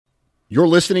You're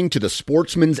listening to the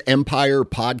Sportsman's Empire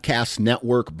Podcast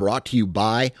Network, brought to you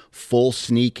by Full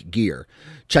Sneak Gear.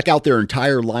 Check out their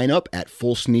entire lineup at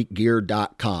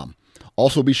fullsneakgear.com.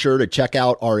 Also be sure to check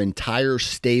out our entire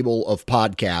stable of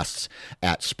podcasts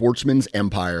at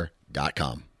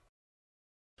sportsmansempire.com.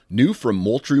 New from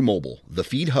Moultrie Mobile, the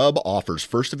Feed Hub offers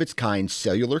first-of-its-kind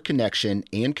cellular connection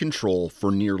and control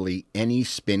for nearly any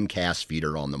spin cast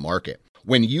feeder on the market.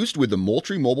 When used with the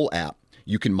Moultrie Mobile app,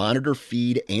 you can monitor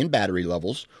feed and battery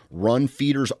levels, run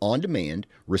feeders on demand,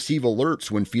 receive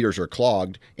alerts when feeders are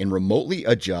clogged, and remotely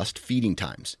adjust feeding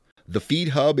times. The Feed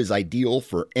Hub is ideal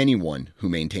for anyone who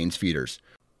maintains feeders.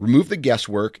 Remove the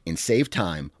guesswork and save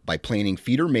time by planning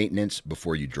feeder maintenance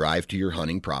before you drive to your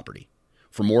hunting property.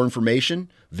 For more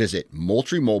information, visit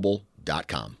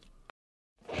moultriemobile.com.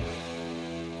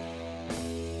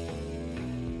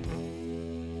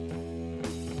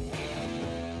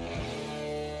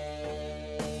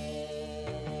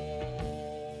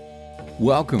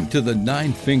 Welcome to the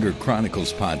Nine Finger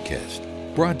Chronicles podcast,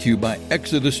 brought to you by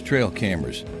Exodus Trail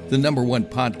Cameras, the #1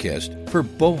 podcast for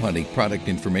bow hunting product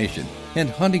information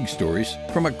and hunting stories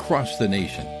from across the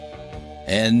nation.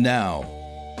 And now,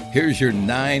 here's your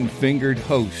nine-fingered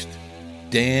host,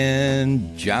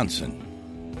 Dan Johnson.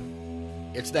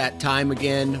 It's that time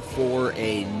again for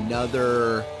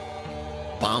another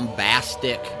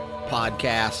bombastic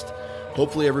podcast.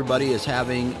 Hopefully everybody is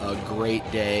having a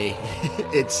great day.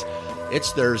 It's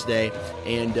Thursday,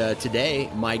 and today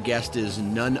my guest is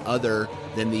none other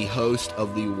than the host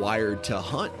of the Wired to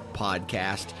Hunt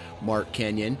podcast, Mark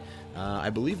Kenyon. I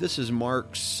believe this is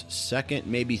Mark's second,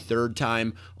 maybe third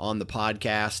time on the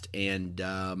podcast,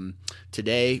 and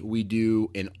today we do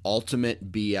an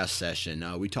ultimate BS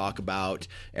session. We talk about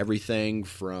everything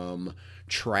from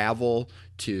travel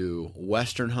to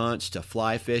western hunts to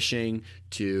fly fishing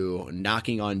to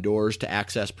knocking on doors to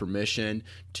access permission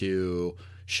to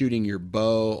shooting your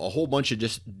bow, a whole bunch of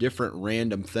just different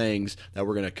random things that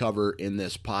we're going to cover in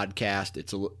this podcast.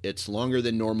 It's longer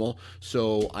than normal,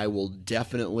 so I will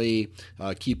definitely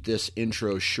keep this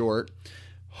intro short.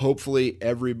 Hopefully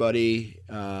everybody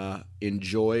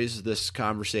enjoys this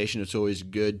conversation. It's always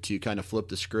good to kind of flip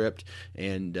the script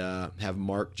and have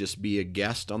Mark just be a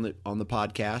guest on the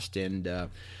podcast and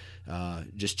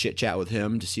just chit-chat with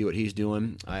him to see what he's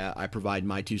doing. I provide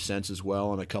my 2 cents as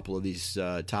well on a couple of these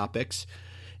topics.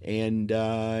 And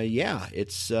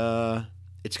it's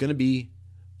going to be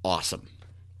awesome.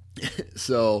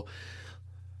 So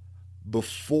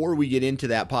before we get into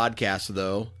that podcast,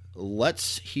 though,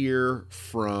 let's hear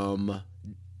from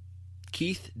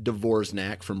Keith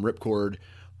Dvorznak from Ripcord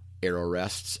Arrow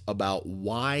Rests about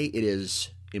why it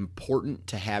is important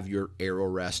to have your arrow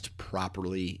rest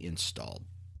properly installed.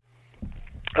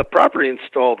 A properly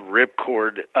installed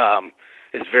ripcord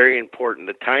is very important.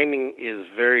 The timing is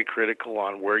very critical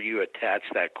on where you attach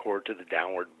that cord to the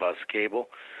downward bus cable.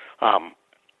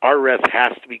 Our rest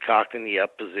has to be cocked in the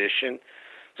up position.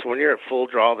 So when you're at full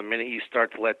draw, the minute you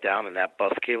start to let down and that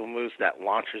bus cable moves, that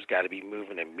launcher's got to be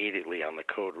moving immediately on the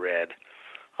code red.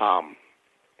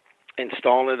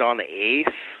 Installing it on the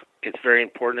ace, it's very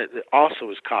important. It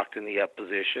also is cocked in the up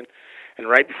position. And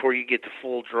right before you get to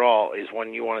full draw is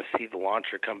when you want to see the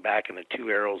launcher come back and the 2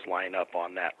 arrows line up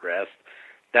on that rest.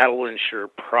 That will ensure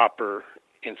proper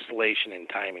installation and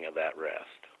timing of that rest.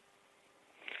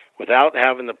 Without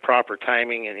having the proper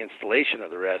timing and installation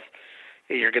of the rest,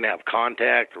 you're going to have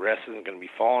contact, the rest isn't going to be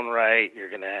falling right, you're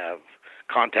going to have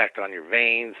contact on your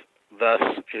vanes, thus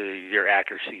your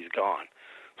accuracy is gone.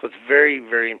 So it's very,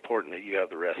 very important that you have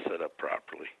the rest set up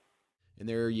properly. And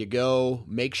there you go.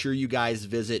 Make sure you guys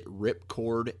visit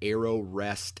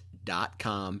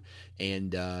ripcordarrowrest.com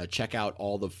and check out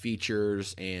all the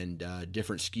features and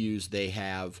different SKUs they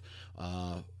have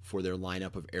for their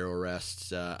lineup of arrow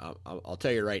rests. I'll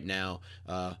tell you right now,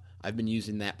 I've been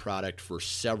using that product for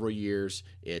several years.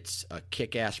 It's a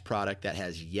kick-ass product that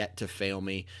has yet to fail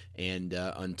me, and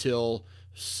until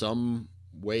some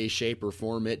way, shape, or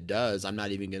form it does, I'm not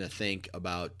even going to think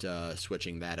about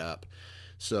switching that up.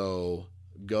 So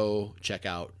go check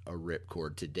out a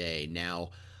ripcord today.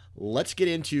 Now, let's get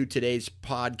into today's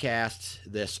podcast,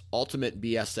 this Ultimate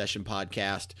BS Session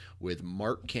podcast with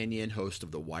Mark Kenyon, host of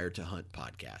the Wired to Hunt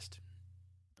podcast.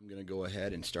 I'm going to go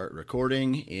ahead and start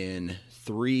recording in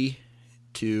 3,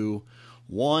 2,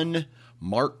 1.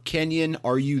 Mark Kenyon,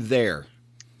 are you there?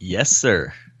 Yes,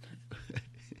 sir.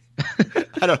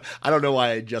 I don't know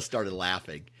why I just started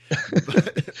laughing.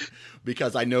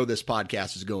 Because I know this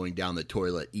podcast is going down the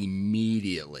toilet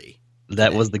immediately.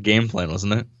 That was the game plan,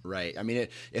 wasn't it? Right. I mean,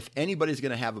 if anybody's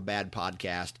going to have a bad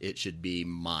podcast, it should be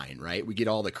mine, right? We get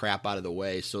all the crap out of the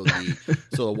way so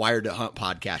the Wired to Hunt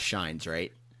podcast shines,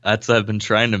 right? That's what I've been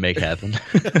trying to make happen.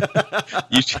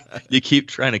 You keep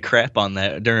trying to crap on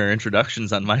that during our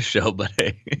introductions on my show, but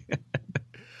hey.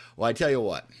 Well, I tell you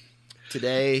what,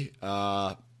 today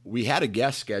we had a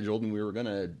guest scheduled and we were going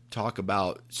to talk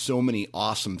about so many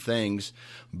awesome things,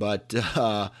 but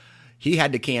he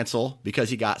had to cancel because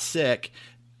he got sick.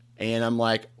 And I'm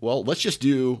like, well, let's just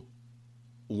do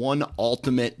one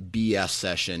ultimate BS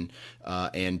session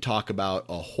and talk about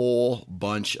a whole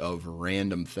bunch of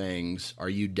random things. Are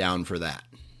you down for that?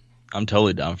 I'm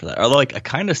totally down for that. Although, I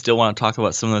kind of still want to talk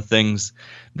about some of the things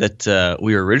that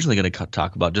we were originally going to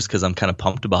talk about, just because I'm kind of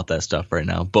pumped about that stuff right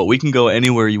now. But we can go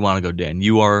anywhere you want to go, Dan.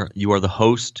 You are the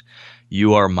host.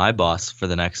 You are my boss for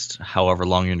the next however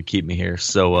long you're going to keep me here.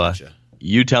 So Gotcha.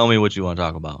 You tell me what you want to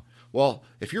talk about. Well,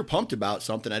 if you're pumped about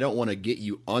something, I don't want to get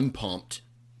you unpumped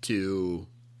to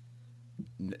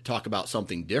talk about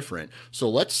something different.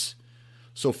 So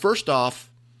first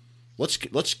off,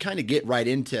 let's kind of get right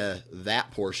into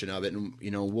that portion of it, and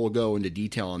we'll go into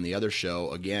detail on the other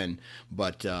show again.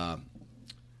 But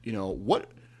what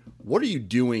are you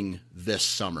doing this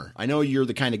summer? I know you're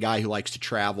the kind of guy who likes to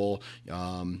travel.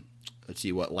 Let's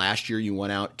see, last year you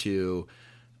went out to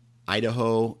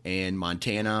Idaho and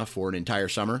Montana for an entire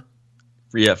summer?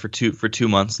 Yeah, for 2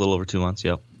 months, a little over 2 months.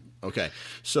 Yep. Okay.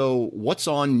 So what's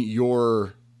on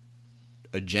your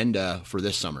agenda for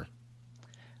this summer?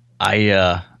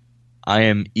 I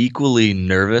am equally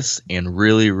nervous and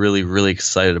really, really, really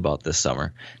excited about this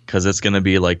summer because it's going to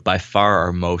be by far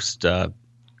our most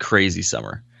crazy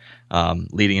summer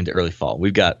leading into early fall.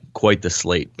 We've got quite the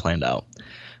slate planned out.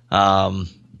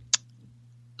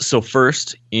 So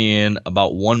first, in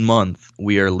about 1 month,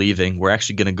 we are leaving. We're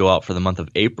actually going to go out for the month of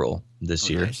April this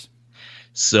year. Nice.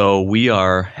 So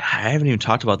I haven't even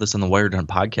talked about this on the Wired Hunt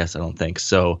podcast, I don't think.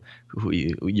 So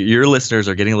your listeners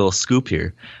are getting a little scoop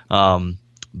here.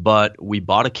 But we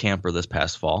bought a camper this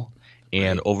past fall,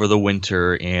 and over the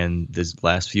winter and this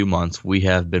last few months, we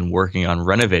have been working on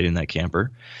renovating that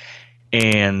camper.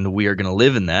 And we are going to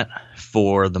live in that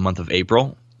for the month of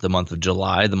April, the month of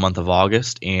July, the month of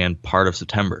August, and part of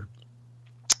September.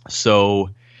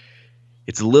 So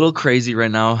it's a little crazy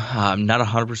right now. I'm not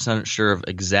 100% sure of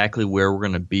exactly where we're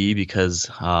going to be because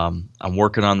I'm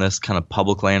working on this kind of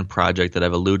public land project that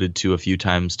I've alluded to a few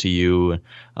times to you,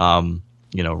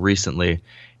 recently.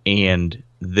 And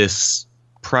this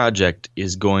project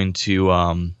is going to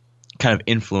kind of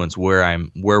influence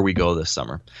where we go this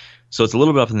summer. So it's a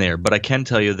little bit up in the air, but I can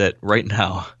tell you that right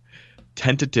now,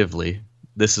 tentatively,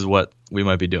 this is what we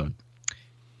might be doing.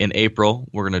 In April,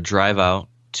 we're going to drive out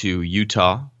to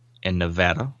Utah and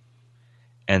Nevada,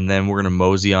 and then we're going to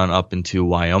mosey on up into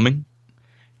Wyoming.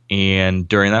 And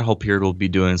during that whole period, we'll be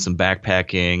doing some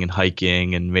backpacking and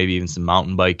hiking and maybe even some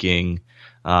mountain biking.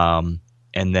 And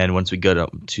then once we go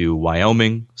to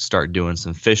Wyoming, start doing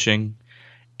some fishing.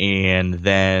 And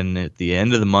then at the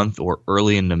end of the month or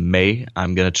early into May,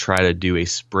 I'm going to try to do a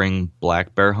spring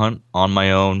black bear hunt on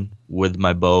my own with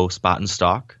my bow, spot and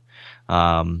stock.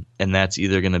 And that's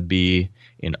either going to be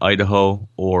in Idaho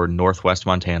or northwest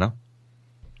Montana.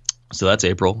 So that's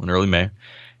April and early May.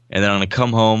 And then I'm going to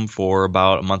come home for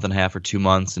about a month and a half or 2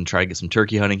 months and try to get some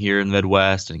turkey hunting here in the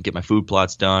Midwest and get my food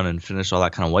plots done and finish all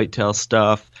that kind of whitetail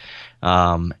stuff.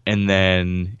 And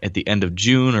then at the end of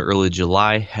June or early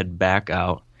July, head back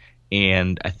out.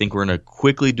 And I think we're going to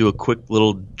quickly do a quick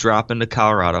little drop into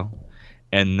Colorado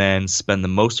and then spend the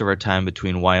most of our time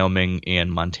between Wyoming and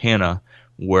Montana,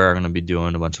 where I'm going to be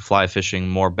doing a bunch of fly fishing,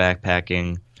 more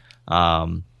backpacking.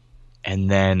 And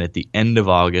then at the end of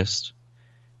August,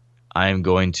 I am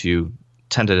going to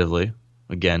tentatively,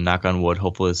 again, knock on wood,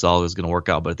 hopefully this all is going to work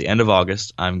out, but at the end of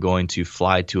August, I'm going to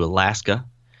fly to Alaska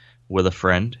with a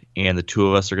friend, and the two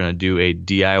of us are going to do a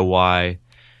DIY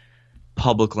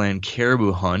public land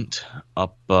caribou hunt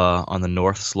up on the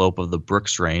north slope of the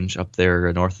Brooks Range up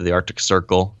there north of the Arctic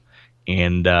Circle,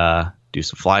 and do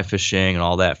some fly fishing and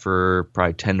all that for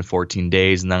probably 10 to 14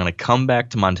 days. And then I'm going to come back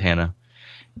to Montana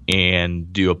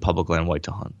and do a public land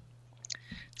whitetail hunt.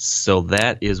 So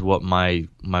that is what my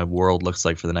world looks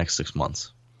like for the next 6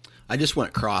 months. I just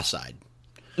went cross-eyed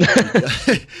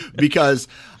because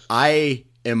I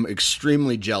am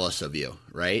extremely jealous of you,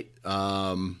 right?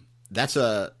 That's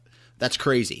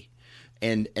crazy.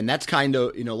 And that's kind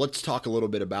of, let's talk a little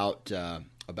bit about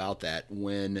that.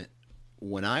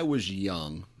 When I was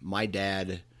young, my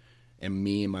dad and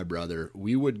me and my brother,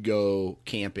 we would go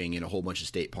camping in a whole bunch of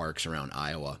state parks around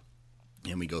Iowa,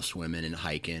 and we'd go swimming and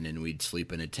hiking, and we'd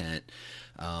sleep in a tent.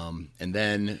 And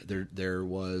then there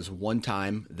was one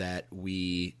time that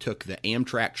we took the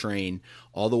Amtrak train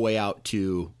all the way out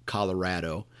to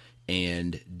Colorado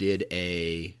and did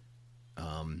a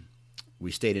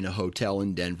we stayed in a hotel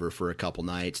in Denver for a couple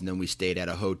nights, and then we stayed at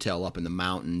a hotel up in the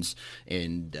mountains,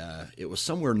 and it was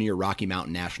somewhere near Rocky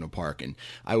Mountain National Park. And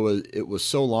it was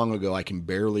so long ago I can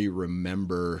barely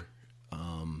remember.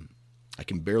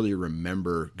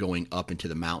 Going up into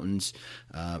the mountains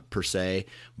per se,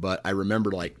 but I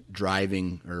remember like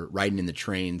driving or riding in the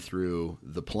train through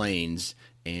the plains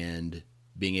and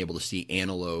being able to see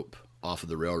antelope off of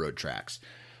the railroad tracks.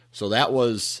 So that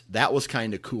was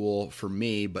kind of cool for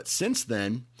me. But since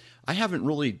then, I haven't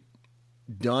really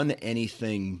done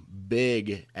anything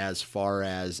big as far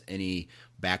as any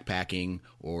backpacking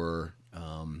or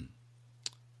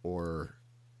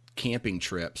camping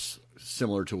trips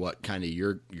similar to what kind of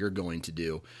you're going to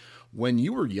do. When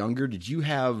you were younger, did you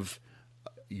have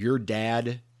your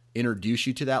dad introduce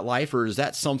you to that life, or is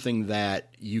that something that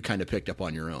you kind of picked up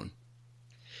on your own?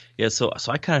 Yeah, so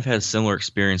I kind of had a similar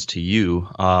experience to you,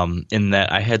 in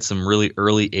that I had some really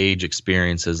early age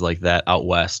experiences like that out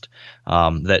west,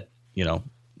 that,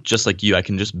 just like you, I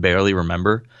can just barely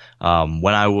remember.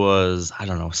 When I was,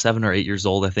 7 or 8 years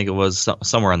old, I think it was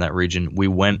somewhere in that region, we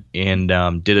went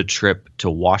and did a trip to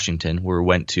Washington where we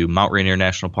went to Mount Rainier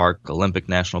National Park, Olympic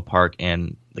National Park,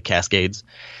 and the Cascades.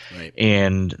 Right.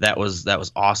 And that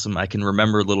was awesome. I can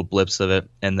remember little blips of it.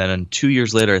 And then 2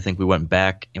 years later, I think we went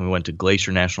back and we went to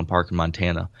Glacier National Park in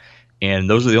Montana. And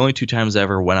those are the only 2 times I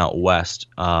ever went out west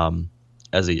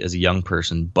as a young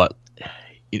person. But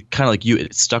it kind of like you,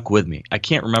 it stuck with me. I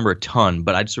can't remember a ton,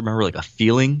 but I just remember like a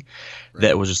feeling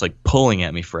that was just like pulling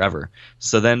at me forever.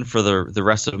 So then for the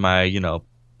rest of my,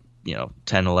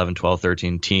 10, 11, 12,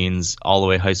 13 teens, all the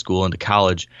way high school into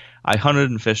college, I hunted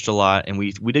and fished a lot, and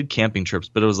we did camping trips,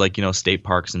 but it was like, state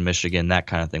parks in Michigan, that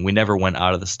kind of thing. We never went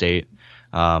out of the state,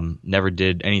 never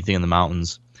did anything in the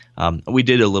mountains. We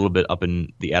did a little bit up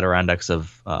in the Adirondacks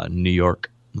of New York.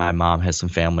 My mom has some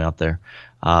family out there.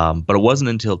 But it wasn't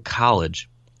until college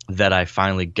that I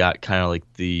finally got kind of like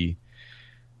the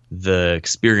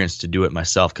experience to do it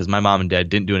myself, because my mom and dad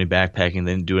didn't do any backpacking.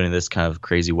 They didn't do any of this kind of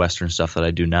crazy Western stuff that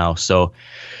I do now. So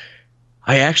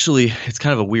it's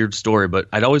kind of a weird story, but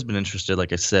I'd always been interested,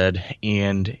 like I said,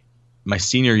 and my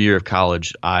senior year of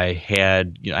college, I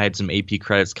had some AP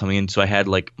credits coming in. So I had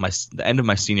like the end of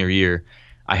my senior year,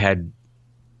 I had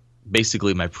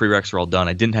basically my prereqs were all done.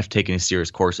 I didn't have to take any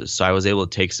serious courses. So I was able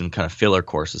to take some kind of filler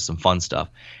courses, some fun stuff.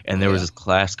 And there was this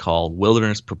class called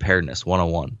Wilderness Preparedness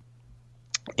 101.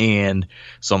 And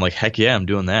so I'm like, heck yeah, I'm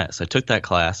doing that. So I took that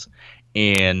class,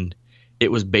 and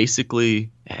it was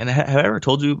basically, and have I ever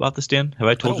told you about this, Dan? Have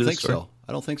I told you this story?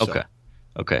 I don't think so.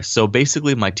 Okay. So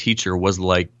basically my teacher was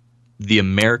like the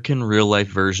American real life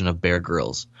version of Bear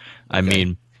Grylls. Okay. I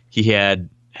mean, he had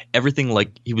everything,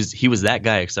 like he was that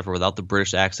guy, except for without the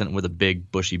British accent, with a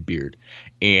big bushy beard.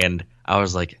 And I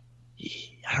was like,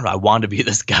 I don't know, I wanted to be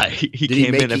this guy. He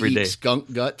came in every day.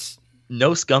 Skunk guts?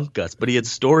 No skunk guts, but he had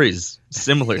stories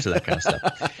similar to that kind of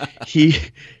stuff.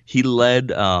 He led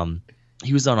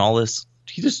he was on all this.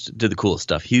 He just did the coolest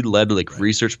stuff. He led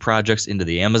research projects into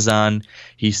the Amazon.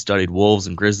 He studied wolves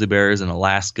and grizzly bears in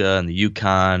Alaska and the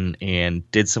Yukon,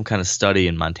 and did some kind of study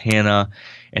in Montana.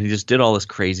 And he just did all this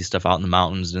crazy stuff out in the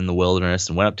mountains and in the wilderness,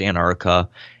 and went up to Antarctica.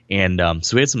 And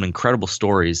so we had some incredible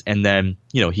stories. And then,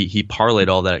 he parlayed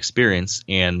all that experience,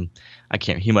 and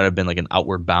he might have been like an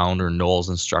Outward Bound or Knowles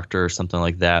instructor or something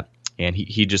like that. And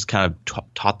he just kind of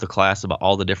taught the class about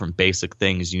all the different basic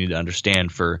things you need to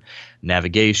understand for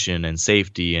navigation and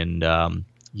safety and,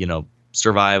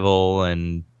 survival,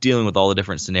 and dealing with all the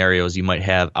different scenarios you might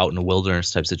have out in a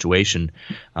wilderness type situation.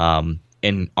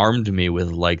 And armed me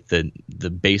with like the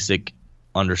basic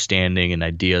understanding and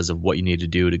ideas of what you need to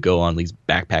do to go on these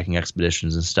backpacking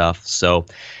expeditions and stuff. So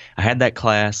I had that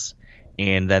class.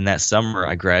 And then that summer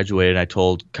I graduated, and I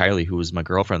told Kylie, who was my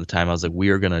girlfriend at the time, I was like, we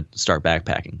are going to start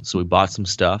backpacking. So we bought some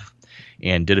stuff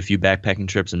and did a few backpacking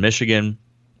trips in Michigan,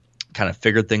 kind of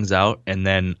figured things out. And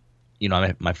then,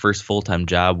 my first full-time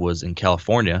job was in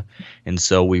California. And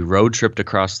so we road tripped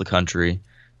across the country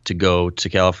to go to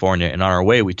California. And on our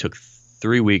way, we took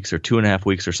 3 weeks or 2.5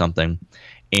 weeks or something,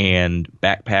 and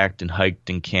backpacked and hiked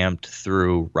and camped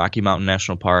through Rocky Mountain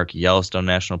National Park, Yellowstone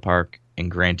National Park, and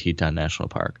Grand Teton National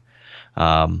Park.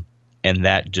 And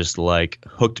that just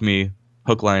hooked me,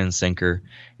 hook, line, and sinker.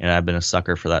 And I've been a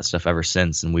sucker for that stuff ever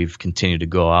since. And we've continued to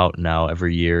go out now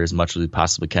every year as much as we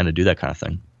possibly can to do that kind of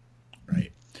thing.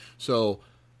 Right. So,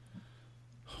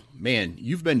 man,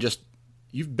 you've been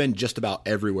just about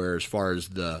everywhere as far as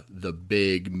the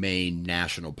big main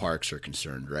national parks are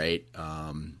concerned, right?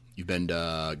 You've been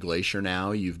to Glacier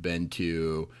now. You've been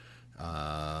to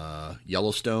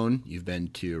Yellowstone. You've been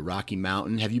to Rocky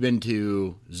Mountain. Have you been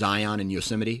to Zion and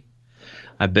Yosemite?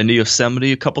 I've been to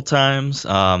Yosemite a couple times.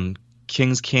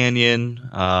 Kings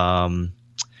Canyon,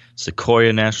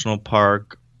 Sequoia National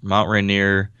Park, Mount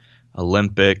Rainier,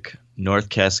 Olympic, North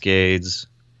Cascades,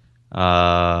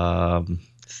 Theodore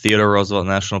Roosevelt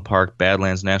National Park,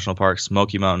 Badlands National Park,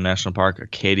 Smoky Mountain National Park,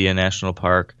 Acadia National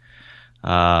Park,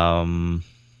 and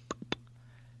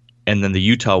then the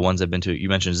Utah ones I've been to. You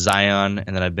mentioned Zion,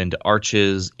 and then I've been to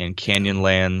Arches and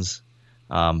Canyonlands.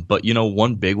 But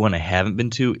one big one I haven't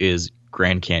been to is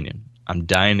Grand Canyon. I'm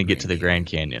dying to get to the Grand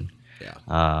Canyon.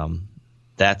 Yeah.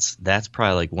 That's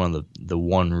probably like one of the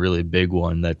one really big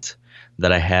one that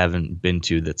I haven't been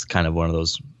to. That's kind of one of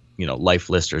those life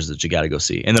listers that you got to go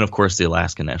see. And then of course the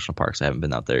Alaska National Parks. I haven't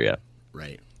been out there yet.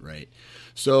 Right.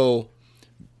 So,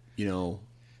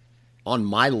 on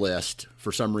my list,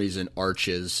 for some reason,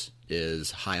 Arches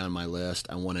is high on my list.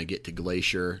 I want to get to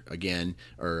Glacier again,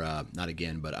 or not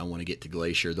again, but I want to get to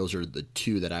Glacier. Those are the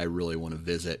two that I really want to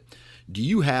visit. Do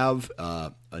you have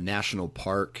a national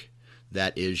park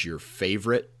that is your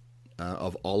favorite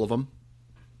of all of them?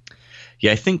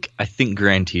 Yeah, I think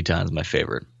Grand Teton is my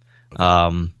favorite.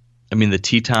 Okay. The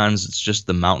Tetons, it's just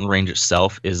the mountain range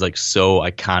itself is like so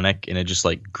iconic, and it just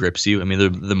like grips you. They're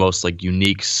the most like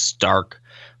unique, stark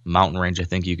mountain range I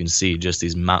think you can see. Just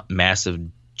these massive,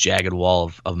 jagged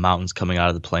wall of mountains coming out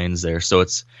of the plains there. So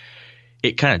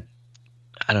it kind of,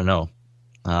 I don't know,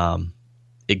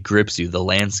 it grips you. The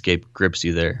landscape grips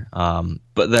you there.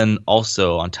 But then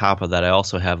also on top of that, I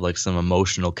also have like some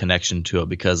emotional connection to it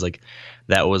because like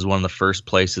that was one of the first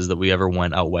places that we ever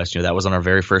went out west. That was on our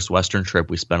very first Western trip.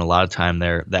 We spent a lot of time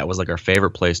there. That was like our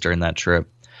favorite place during that trip.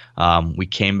 We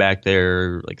came back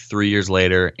there like 3 years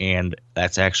later, and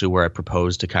that's actually where I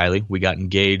proposed to Kylie. We got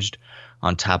engaged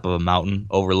on top of a mountain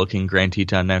overlooking Grand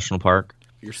Teton National Park.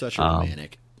 You're such a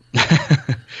romantic.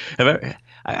 I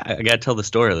got to tell the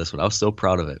story of this one. I was so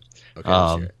proud of it. Okay,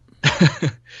 let's hear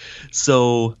it.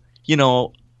 So,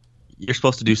 you're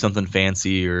supposed to do something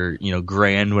fancy or,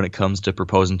 grand when it comes to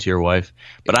proposing to your wife.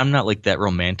 But I'm not like that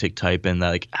romantic type, and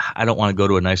like I don't want to go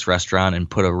to a nice restaurant and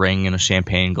put a ring in a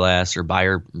champagne glass or buy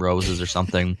her roses or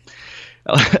something.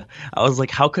 I was like,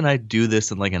 how can I do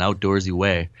this in like an outdoorsy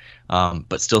way,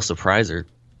 but still surprise her?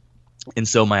 And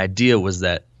so my idea was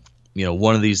that,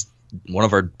 one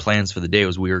of our plans for the day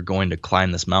was we were going to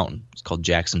climb this mountain. It's called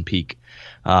Jackson Peak.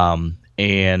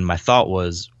 And my thought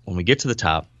was when we get to the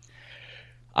top,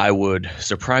 I would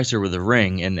surprise her with a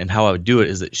ring. And how I would do it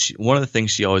is that one of the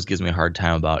things she always gives me a hard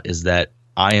time about is that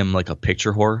I am like a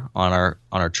picture whore on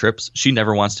our trips. She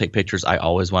never wants to take pictures. I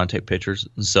always want to take pictures.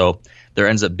 And so there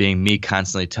ends up being me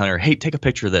constantly telling her, hey, take a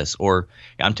picture of this. Or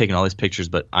I'm taking all these pictures,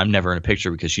 but I'm never in a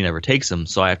picture because she never takes them.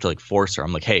 So I have to like force her.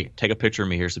 I'm like, hey, take a picture of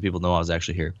me here so people know I was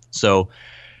actually here. So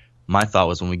my thought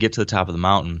was when we get to the top of the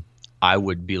mountain, I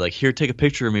would be like, here, take a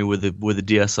picture of me with the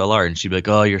DSLR. And she'd be like,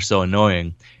 oh, you're so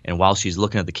annoying. And while she's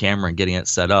looking at the camera and getting it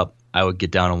set up, I would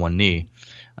get down on one knee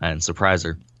and surprise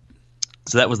her.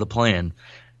 So that was the plan.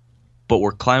 But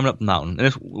we're climbing up the mountain.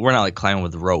 And we're not like climbing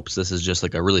with ropes. This is just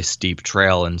like a really steep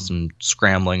trail and some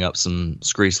scrambling up some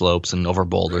scree slopes and over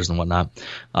boulders and whatnot.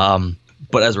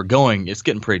 But as we're going, it's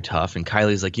getting pretty tough. And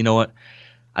Kylie's like, you know what?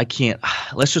 I can't.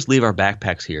 Let's just leave our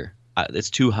backpacks here.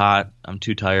 It's too hot. I'm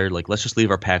too tired. Like, let's just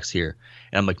leave our packs here.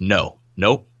 And I'm like,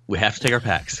 nope. We have to take our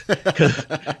packs because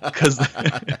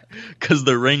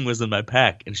the ring was in my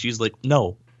pack. And she's like,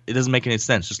 no, it doesn't make any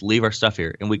sense. Just leave our stuff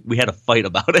here. And we had a fight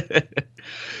about it.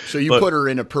 So you put her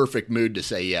in a perfect mood to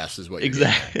say yes is what you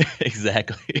did.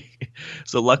 Exactly.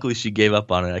 So luckily she gave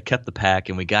up on it. I kept the pack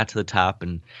and we got to the top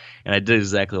and I did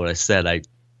exactly what I said. I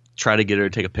tried to get her to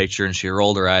take a picture and she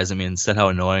rolled her eyes at me and said how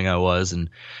annoying I was. And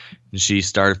she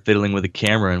started fiddling with the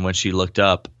camera. And when she looked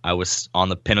up, I was on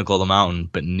the pinnacle of the mountain,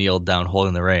 but kneeled down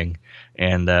holding the ring.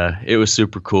 And it was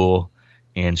super cool.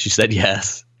 And she said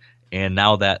yes. And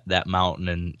now that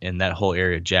mountain and that whole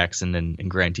area, Jackson and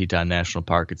Grand Teton National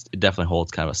Park, it definitely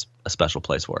holds kind of a special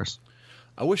place for us.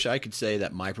 I wish I could say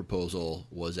that my proposal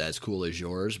was as cool as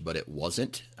yours, but it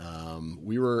wasn't.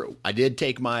 I did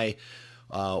take my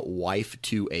wife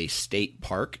to a state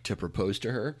park to propose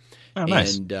to her. Oh,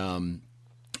 nice. And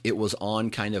it was on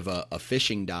kind of a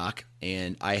fishing dock,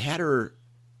 and I had her.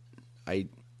 I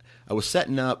was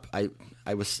setting up. I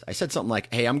said something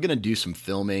like, "Hey, I'm going to do some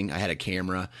filming." I had a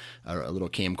camera, a little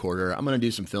camcorder. I'm going to do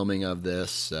some filming of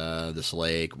this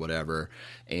lake, whatever.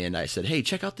 And I said, "Hey,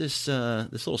 check out this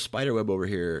little spider web over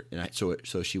here." And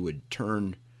so she would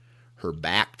turn her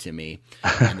back to me,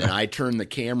 and then I turned the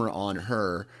camera on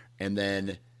her, and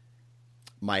then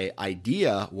my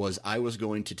idea was I was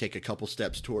going to take a couple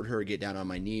steps toward her, get down on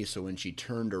my knees, so when she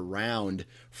turned around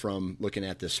from looking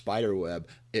at this spider web,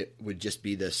 it would just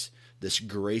be this this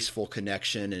graceful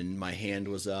connection and my hand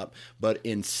was up. But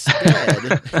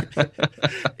instead,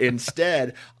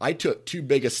 I took too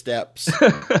big of steps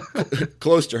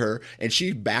close to her and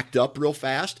she backed up real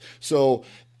fast. So,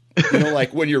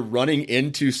 like when you're running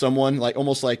into someone, like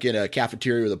almost like in a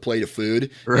cafeteria with a plate of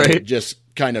food, right? It just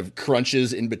kind of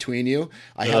crunches in between you.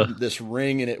 I had this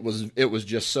ring and it was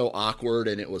just so awkward,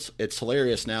 and it's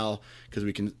hilarious now because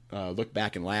we can look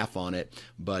back and laugh on it.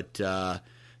 But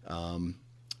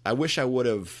I wish I would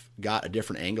have got a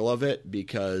different angle of it,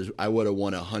 because I would have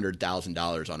won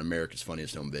 $100,000 on America's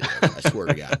Funniest Home Videos. I swear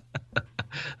to God.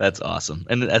 That's awesome.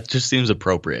 And that just seems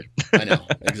appropriate. I know.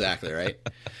 Exactly. Right.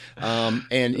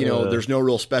 And there's no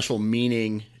real special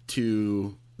meaning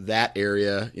to that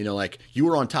area. Like you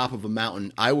were on top of a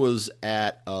mountain. I was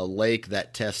at a lake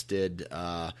that tested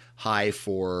high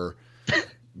for,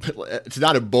 it's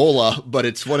not Ebola, but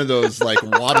it's one of those like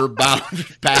water-bound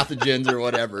pathogens or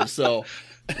whatever. So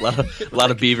a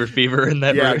lot of beaver fever in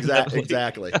that. Yeah,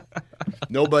 exactly.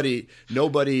 Nobody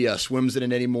swims in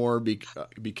it anymore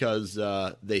because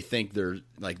they think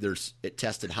it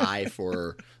tested high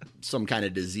for some kind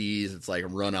of disease. It's like a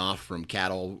runoff from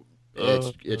cattle.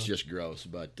 It's just gross.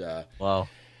 But wow.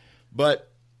 But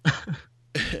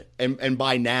and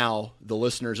by now the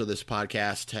listeners of this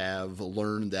podcast have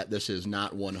learned that this is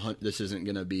not this isn't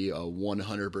going to be a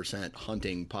 100%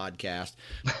 hunting podcast,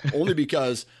 only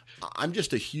because I'm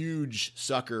just a huge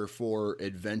sucker for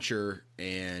adventure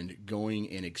and going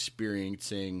and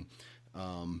experiencing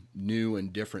new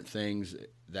and different things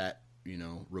that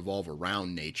revolve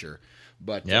around nature.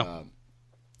 But and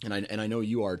I know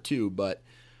you are too. But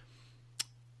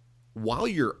while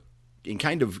you're in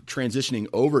kind of transitioning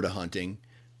over to hunting,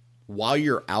 while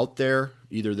you're out there,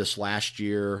 either this last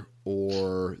year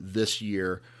or this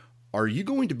year, are you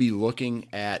going to be looking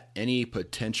at any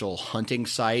potential hunting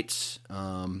sites?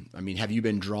 Have you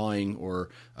been drawing or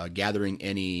gathering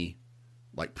any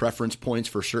like preference points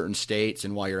for certain states?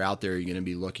 And while you're out there, you're going to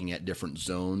be looking at different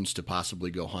zones to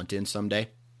possibly go hunt in someday?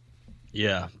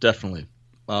 Yeah, definitely.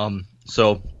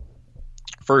 So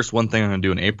first, one thing I'm going to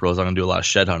do in April is I'm going to do a lot of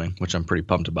shed hunting, which I'm pretty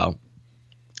pumped about.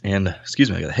 And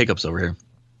excuse me, I got the hiccups over here.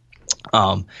 So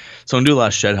I'm going to do a lot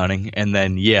of shed hunting, and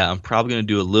then I'm probably going to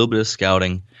do a little bit of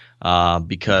scouting.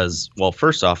 Because, well,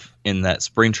 first off, in that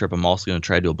spring trip, I'm also going to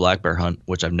try to do a black bear hunt,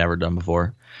 which I've never done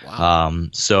before. Wow.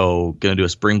 So going to do a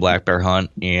spring black bear hunt.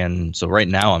 And so right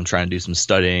now I'm trying to do some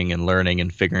studying and learning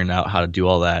and figuring out how to do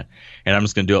all that. And I'm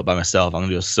just going to do it by myself. I'm going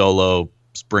to do a solo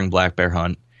spring black bear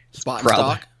hunt. Spot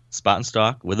and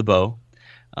stalk with a bow.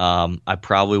 I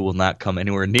probably will not come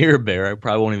anywhere near a bear. I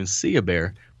probably won't even see a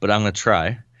bear, but I'm going to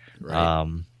try.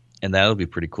 Right. And that'll be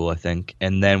pretty cool, I think.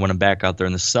 And then when I'm back out there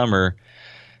in the summer,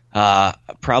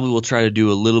 probably will try to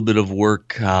do a little bit of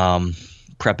work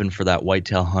prepping for that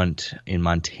whitetail hunt in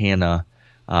Montana.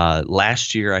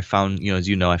 Last year I found, as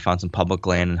you know, I found some public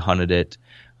land and hunted it.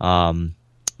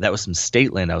 That was some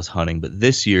state land I was hunting. But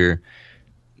this year,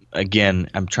 again,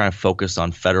 I'm trying to focus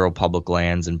on federal public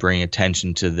lands and bring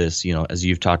attention to this, as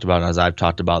you've talked about and as I've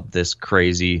talked about, this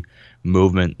crazy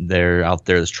movement out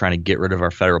there that's trying to get rid of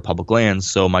our federal public lands.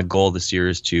 So my goal this year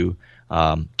is to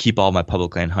keep all my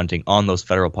public land hunting on those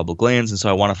federal public lands. And so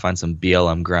I want to find some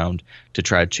BLM ground to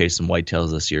try to chase some whitetails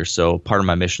this year. So part of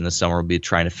my mission this summer will be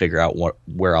trying to figure out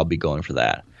where I'll be going for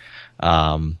that.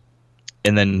 And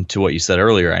then to what you said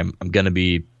earlier,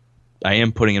 I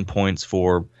am putting in points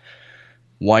for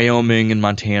Wyoming and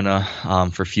Montana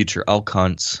for future elk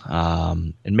hunts,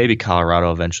 and maybe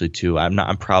Colorado eventually too.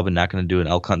 I'm probably not going to do an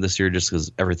elk hunt this year just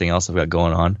because everything else I've got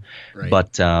going on. Right.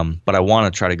 But I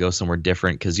want to try to go somewhere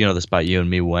different because the spot you and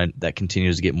me went that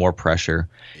continues to get more pressure,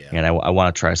 and I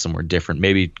want to try somewhere different.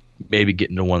 Maybe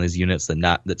get into one of these units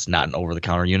that's not an over the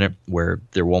counter unit where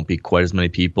there won't be quite as many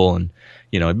people, and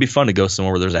it'd be fun to go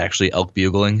somewhere where there's actually elk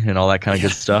bugling and all that kind of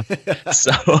good stuff.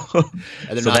 So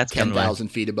and they're not 10,000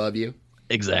 feet above you.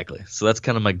 Exactly. So that's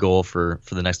kind of my goal for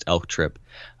the next elk trip.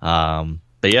 But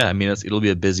yeah, it'll be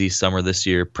a busy summer this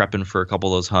year, prepping for a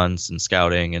couple of those hunts and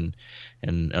scouting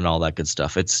and all that good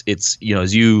stuff. It's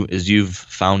as you've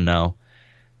found now,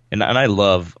 and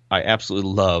I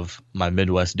absolutely love my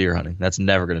Midwest deer hunting. That's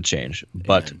never going to change.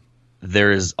 But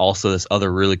there is also this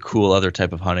other really cool other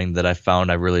type of hunting that I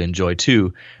found I really enjoy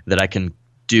too, that I can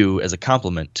do as a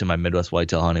complement to my Midwest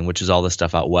whitetail hunting, which is all this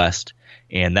stuff out west.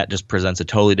 And that just presents a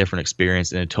totally different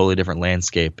experience and a totally different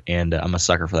landscape. And I'm a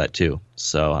sucker for that too.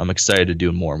 So I'm excited to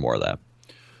do more and more of that.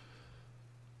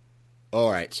 All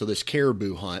right. So this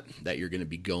caribou hunt that you're going to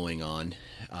be going on,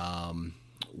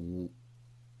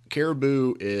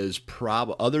 caribou is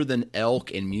other than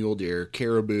elk and mule deer,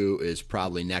 caribou is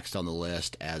probably next on the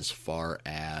list as far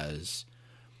as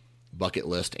bucket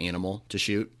list animal to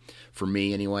shoot, for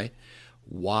me anyway.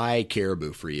 Why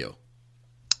caribou for you?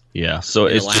 Yeah, so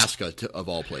in it's Alaska, of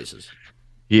all places.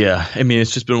 Yeah, I mean,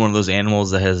 it's just been one of those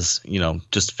animals that has,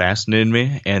 just fascinated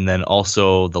me. And then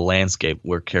also the landscape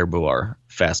where caribou are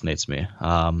fascinates me.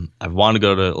 I've wanted to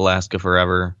go to Alaska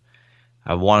forever.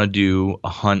 I want to do a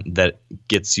hunt that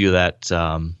gets you that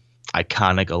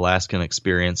iconic Alaskan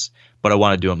experience, but I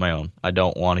want to do it on my own. I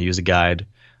don't want to use a guide,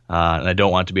 and I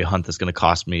don't want it to be a hunt that's going to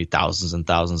cost me thousands and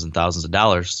thousands and thousands of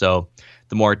dollars. So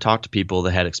the more I talked to people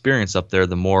that had experience up there,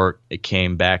 the more it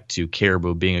came back to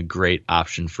caribou being a great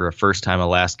option for a first-time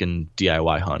Alaskan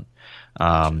DIY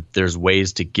hunt. There's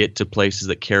ways to get to places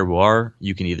that caribou are.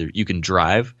 You can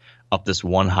drive up this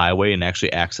one highway and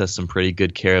actually access some pretty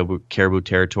good caribou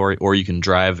territory, or you can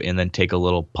drive and then take a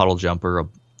little puddle jumper,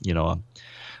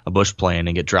 a bush plane,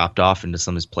 and get dropped off into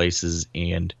some of these places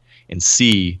and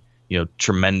see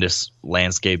tremendous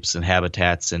landscapes and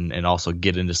habitats, and also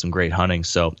get into some great hunting.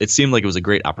 So it seemed like it was a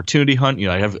great opportunity hunt.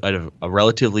 I'd have a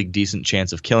relatively decent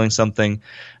chance of killing something.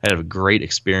 I'd have a great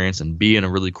experience and be in a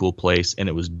really cool place, and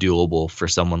it was doable for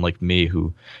someone like me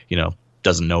who,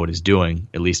 doesn't know what he's doing,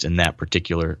 at least in that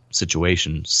particular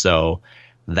situation. So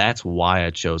that's why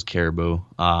I chose caribou.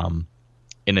 And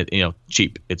it,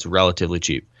 cheap. It's relatively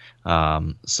cheap.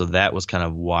 So that was kind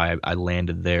of why I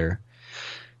landed there.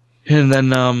 And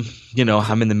then,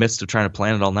 I'm in the midst of trying to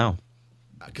plan it all now.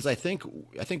 Because I think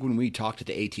when we talked at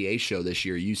the ATA show this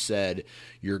year, you said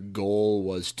your goal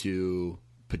was to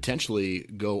potentially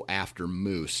go after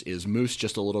moose. Is moose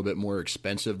just a little bit more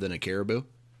expensive than a caribou?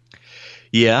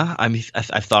 Yeah, I mean,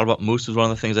 I've thought about moose was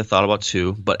one of the things I thought about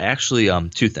too. But actually,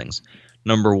 two things.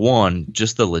 Number one,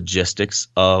 just the logistics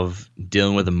of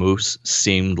dealing with a moose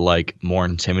seemed like more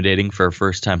intimidating for a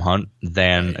first-time hunt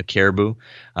than a caribou,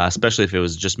 especially if it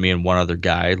was just me and one other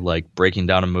guy, like breaking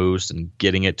down a moose and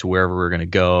getting it to wherever we're going to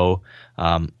go.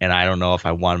 And I don't know if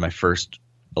I wanted my first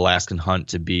Alaskan hunt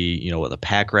to be, with a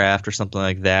pack raft or something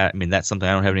like that. I mean, that's something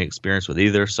I don't have any experience with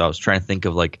either. So I was trying to think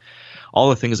of like all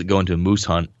the things that go into a moose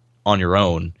hunt on your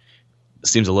own.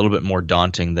 Seems a little bit more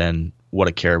daunting than what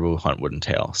a caribou hunt would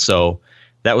entail. So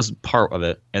that was part of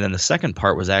it. And then the second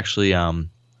part was actually,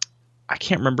 I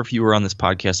can't remember if you were on this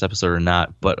podcast episode or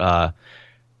not, but I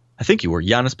think you were.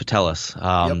 Giannis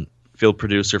Patelis, field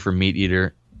producer for Meat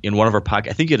Eater, in one of our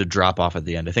podcasts. I think you had a drop off at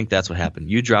the end. I think that's what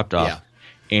happened. You dropped off,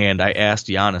 and I asked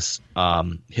Giannis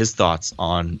his thoughts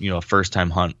on a first time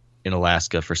hunt in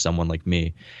Alaska for someone like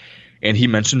me. And he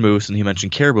mentioned moose and he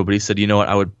mentioned caribou, but he said,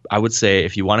 what, I would say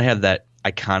if you want to have that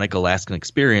iconic Alaskan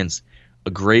experience,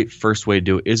 a great first way to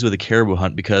do it is with a caribou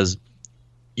hunt, because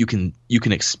you can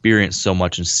experience so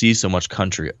much and see so much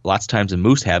country. Lots of times in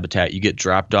moose habitat, you get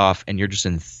dropped off and you're just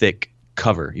in thick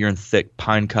cover. You're in thick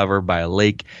pine cover by a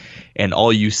lake, and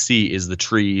all you see is the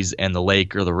trees and the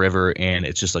lake or the river, and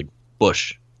it's just like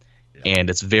bush.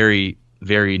 And it's very,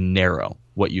 very narrow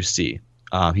what you see.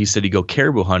 He said you go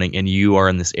caribou hunting and you are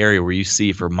in this area where you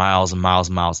see for miles and miles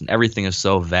and miles, and everything is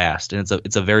so vast, and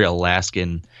it's a very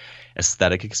Alaskan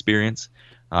aesthetic experience.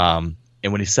 And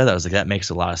when he said that, I was like, that makes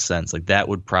a lot of sense. Like that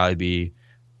would probably be,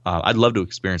 I'd love to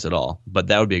experience it all, but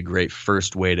that would be a great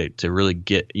first way to really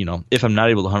get, if I'm not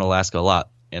able to hunt Alaska a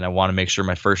lot and I want to make sure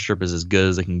my first trip is as good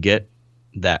as I can get,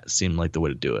 that seemed like the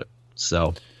way to do it.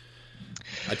 So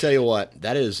I tell you what,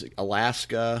 that is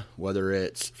Alaska, whether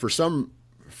it's for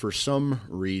some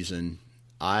reason,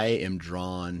 I am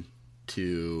drawn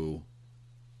to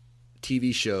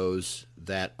TV shows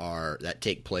that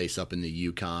take place up in the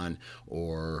Yukon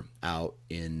or out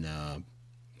in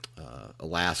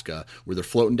Alaska, where they're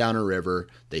floating down a river.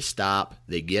 They stop,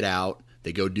 they get out,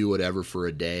 they go do whatever for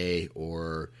a day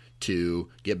or two,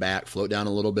 get back, float down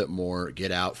a little bit more,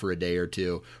 get out for a day or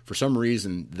two. For some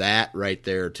reason, that right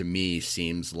there to me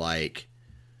seems like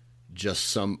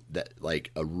just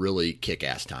like a really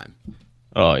kick-ass time.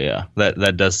 Oh yeah,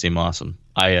 that does seem awesome.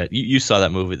 You saw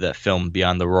that film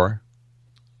Beyond the Roar?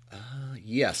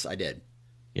 Yes, I did.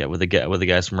 Yeah, with the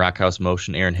guys from Rockhouse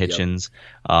Motion, Aaron Hitchens.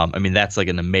 Yep. I mean, that's like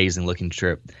an amazing looking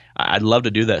trip. I'd love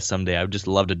to do that someday. I would just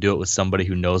love to do it with somebody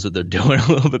who knows what they're doing a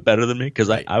little bit better than me, because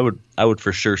right. I would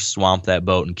for sure swamp that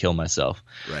boat and kill myself.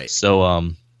 Right.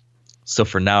 So so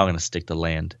for now I'm going to stick to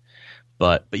land.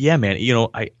 But yeah, man,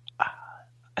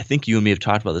 I think you and me have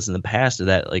talked about this in the past,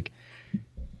 that like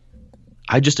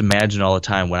I just imagine all the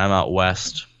time when I'm out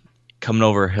west coming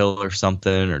over a hill or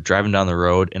something or driving down the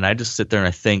road, and I just sit there and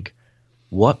I think,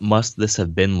 what must this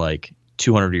have been like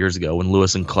 200 years ago when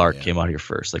Lewis and Clark came out here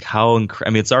first? Like how I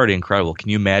mean, it's already incredible. Can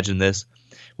you imagine this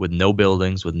with no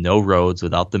buildings, with no roads,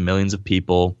 without the millions of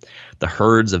people, the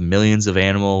herds of millions of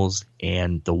animals,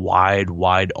 and the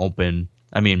wide open?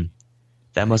 I mean,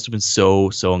 That must have been so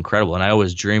incredible. And I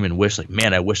always dream and wish, like,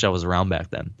 man, I wish I was around back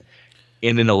then.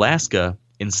 And in Alaska,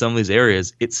 in some of these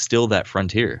areas, it's still that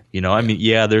frontier. I mean,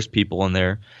 yeah, there's people in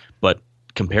there, but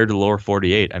compared to the lower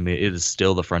 48, I mean, it is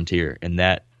still the frontier. And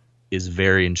that is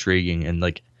very intriguing. And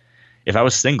like, if I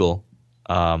was single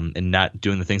and not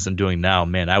doing the things I'm doing now,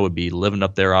 man, I would be living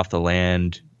up there off the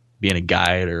land, being a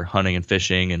guide or hunting and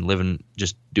fishing and living,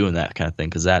 just doing that kind of thing.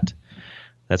 Cause that's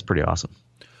pretty awesome.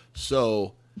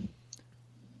 So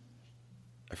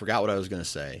I forgot what I was going to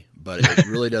say, but it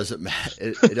really doesn't matter.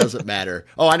 It doesn't matter.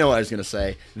 Oh, I know what I was going to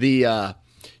say.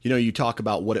 You talk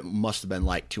about what it must have been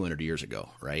like 200 years ago,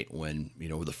 right? When,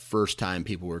 the first time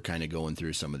people were kind of going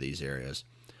through some of these areas.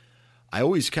 I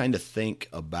always kind of think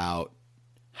about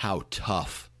how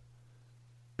tough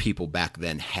people back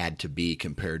then had to be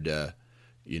compared to,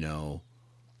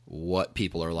 what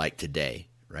people are like today,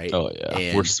 right? Oh yeah.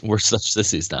 And we're such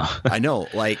sissies now. I know,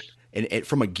 like, and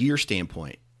from a gear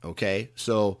standpoint, okay,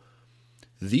 so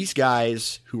these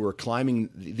guys who were climbing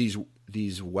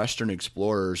these Western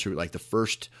explorers who were like the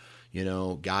first,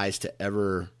 guys to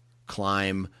ever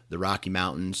climb the Rocky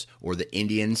Mountains, or the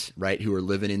Indians, right, who were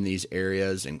living in these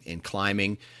areas and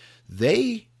climbing,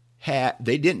 they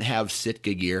didn't have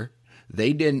Sitka gear.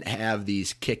 They didn't have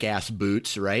these kick-ass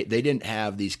boots, right? They didn't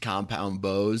have these compound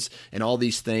bows and all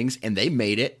these things, and they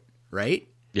made it, right?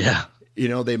 Yeah.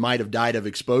 They might have died of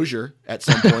exposure at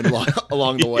some point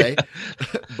along the way,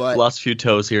 but lost a few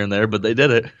toes here and there, but they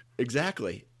did it.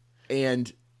 Exactly. And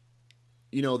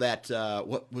that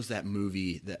what was that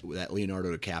movie that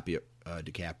Leonardo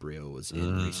DiCaprio was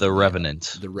in? The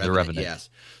Revenant. The Revenant. Yes.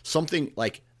 Something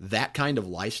like that kind of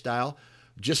lifestyle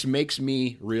just makes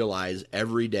me realize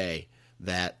every day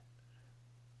that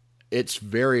it's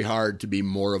very hard to be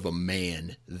more of a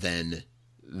man than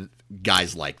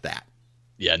guys like that.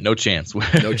 Yeah, no chance.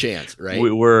 No chance, right?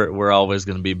 We're always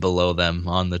going to be below them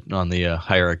on the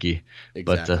hierarchy,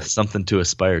 exactly. But something to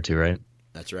aspire to, right?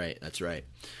 That's right.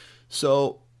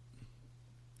 So,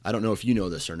 I don't know if you know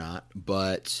this or not,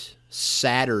 but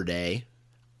Saturday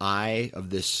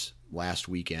of this last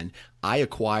weekend, I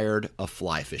acquired a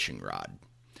fly fishing rod.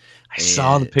 I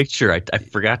saw the picture. I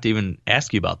forgot to even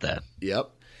ask you about that. Yep.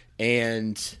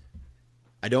 And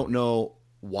I don't know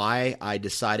why I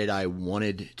decided I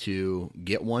wanted to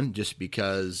get one, just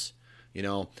because,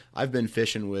 I've been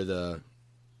fishing with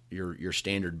your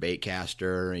standard bait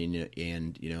caster and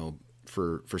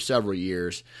for several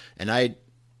years, and I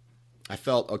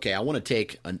felt, okay, I want to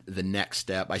take the next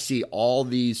step. I see all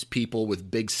these people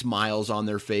with big smiles on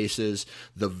their faces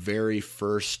the very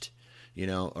first,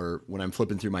 or when I'm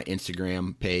flipping through my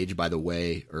Instagram page, by the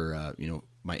way, or,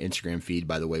 my Instagram feed,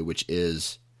 by the way, which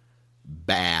is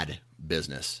bad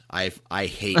business. I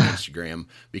hate Instagram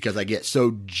because I get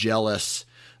so jealous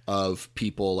of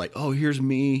people like, oh, here's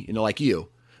me, like you.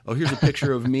 Oh, here's a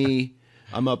picture of me.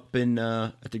 I'm up in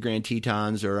at the Grand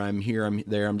Tetons, or I'm here, I'm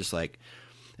there. I'm just like,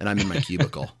 and I'm in my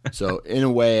cubicle. So in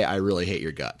a way, I really hate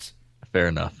your guts. Fair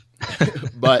enough.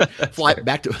 But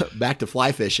back to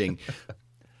fly fishing.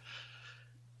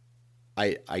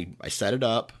 I set it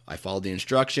up. I followed the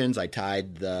instructions. I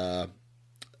tied the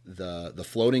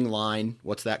floating line.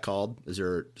 What's that called? Is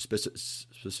there a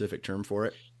specific term for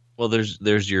it? Well,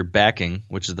 there's your backing,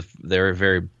 which is the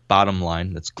very bottom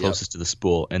line that's closest to the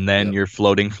spool, and then your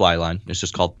floating fly line. It's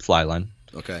just called fly line.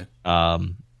 Okay.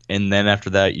 And then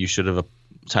after that, you should have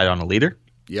tied on a leader.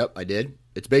 Yep, I did.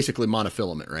 It's basically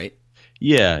monofilament, right?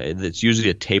 Yeah, it's usually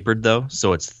a tapered though,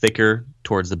 so it's thicker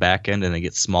towards the back end, and it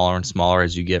gets smaller and smaller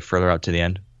as you get further out to the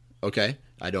end. Okay,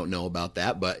 I don't know about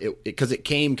that, but because it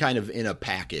came kind of in a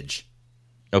package.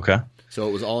 Okay. So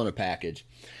it was all in a package,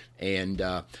 and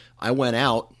I went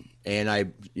out and I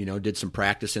did some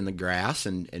practice in the grass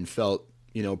and felt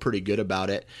pretty good about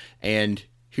it. And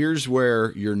here's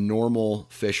where your normal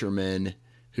fisherman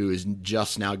who is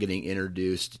just now getting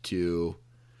introduced to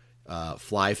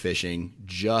fly fishing,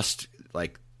 just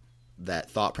like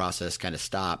that thought process kind of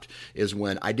stopped, is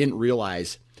when I didn't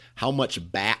realize how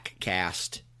much back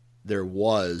cast there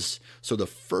was. So the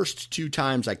first two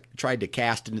times I tried to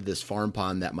cast into this farm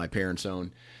pond that my parents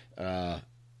own, I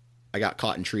got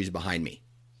caught in trees behind me.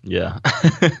 Yeah.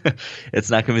 It's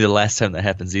not going to be the last time that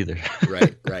happens either.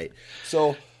 Right.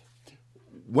 So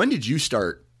when did you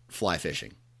start fly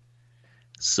fishing?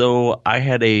 So I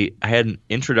had an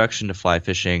introduction to fly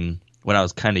fishing when I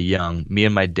was kind of young. Me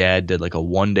and my dad did like a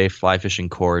one-day fly fishing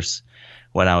course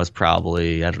when I was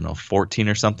probably, 14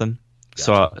 or something.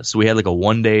 Gotcha. So we had like a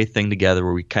one-day thing together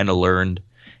where we kind of learned,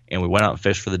 and we went out and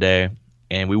fished for the day,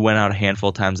 and we went out a handful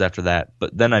of times after that.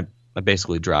 But then I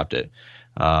basically dropped it.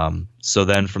 So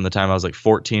then from the time I was like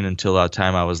 14 until the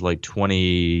time I was like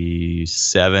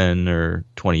 27 or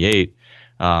 28,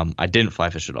 I didn't fly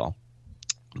fish at all.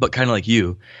 But kind of like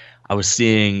you, I was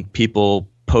seeing people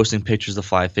posting pictures of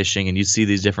fly fishing, and you'd see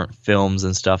these different films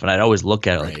and stuff, and I'd always look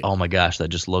at it like, oh my gosh, that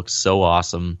just looks so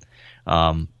awesome.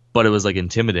 But it was like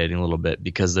intimidating a little bit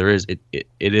because it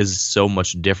is so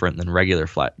much different than regular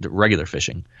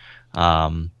fishing.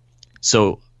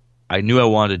 So I knew I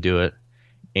wanted to do it,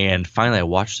 and finally I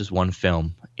watched this one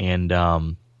film, and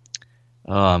I'm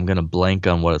gonna blank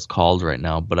on what it's called right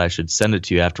now, but I should send it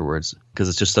to you afterwards because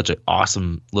it's just such an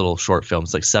awesome little short film.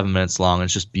 It's like 7 minutes long, and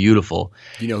it's just beautiful.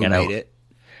 Do you know who made it?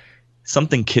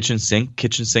 Something Kitchen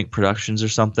Sink Productions or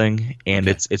something, and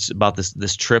Okay. it's about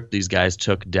this trip these guys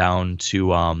took down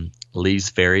to Lee's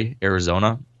Ferry,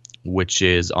 Arizona, which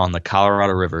is on the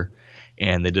Colorado River,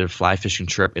 and they did a fly fishing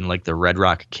trip in like the Red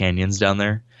Rock Canyons down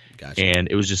there. Gotcha. And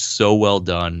it was just so well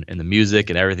done, and the music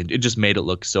and everything, it just made it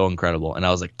look so incredible. And I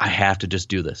was like, I have to just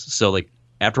do this. So like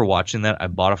after watching that, I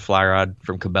bought a fly rod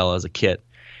from Cabela as a kit,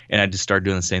 and I just started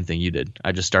doing the same thing you did.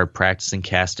 I just started practicing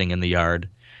casting in the yard,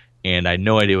 and I had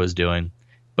no idea what I was doing.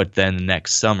 But then the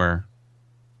next summer,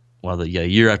 a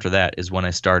year after that is when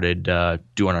I started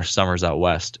doing our summers out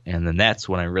west, and then that's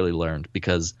when I really learned,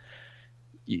 because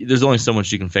there's only so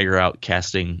much you can figure out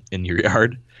casting in your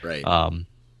yard. Right.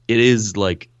 It is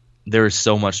like there is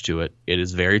so much to it. It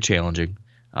is very challenging.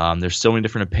 There's so many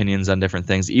different opinions on different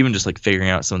things, even just like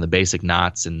figuring out some of the basic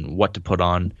knots and what to put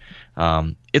on.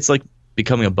 It's like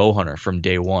becoming a bow hunter from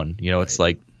day one. You know, it's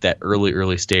like that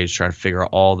early stage trying to figure out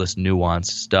all this nuanced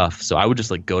stuff. So I would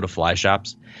just like go to fly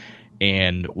shops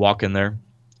and walk in there.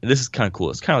 And this is kind of cool.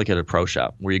 It's kind of like at a pro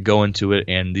shop where you go into it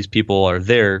and these people are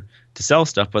there to sell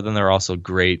stuff, but then they're also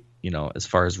great, you know, as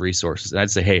far as resources. And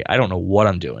I'd say, hey, I don't know what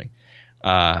I'm doing.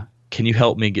 Can you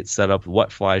help me get set up?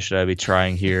 What fly should I be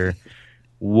trying here?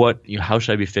 How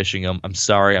should I be fishing them? I'm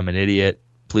sorry, I'm an idiot.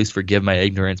 Please forgive my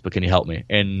ignorance, but can you help me?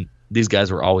 And these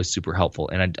guys were always super helpful.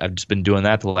 And I've just been doing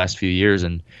that the last few years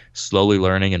and slowly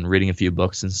learning and reading a few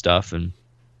books and stuff. And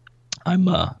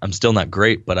I'm still not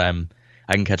great, but I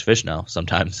can catch fish now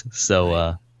sometimes.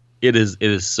 So it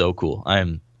is so cool. I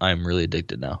am really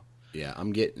addicted now. Yeah,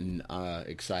 I'm getting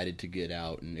excited to get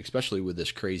out, and especially with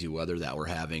this crazy weather that we're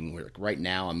having. Right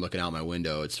now, I'm looking out my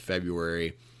window. It's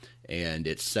February, and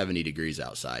it's 70 degrees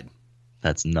outside.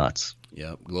 That's nuts.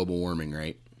 Yep, global warming,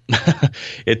 right?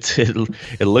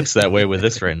 It looks that way with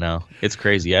this right now. It's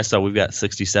crazy. I saw we've got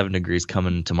 67 degrees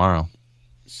coming tomorrow.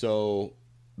 So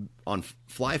on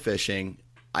fly fishing,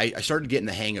 I started getting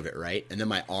the hang of it, right? And then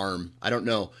my arm, I don't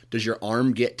know, does your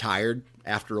arm get tired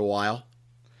after a while?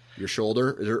 Your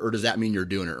shoulder? Or does that mean you're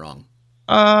doing it wrong?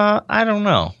 I don't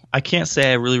know. I can't say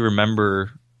I really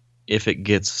remember if it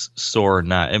gets sore or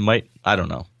not. It might. I don't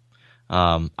know.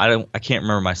 I can't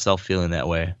remember myself feeling that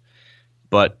way.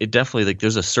 But it definitely, like,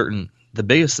 there's the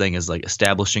biggest thing is like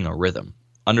establishing a rhythm,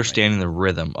 understanding the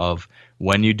rhythm of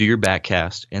when you do your back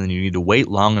cast, and then you need to wait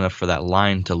long enough for that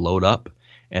line to load up,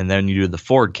 and then you do the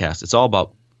forward cast. It's all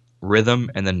about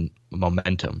rhythm and then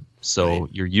momentum. So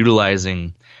you're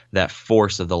utilizing that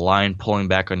force of the line pulling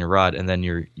back on your rod, and then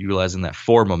you're utilizing that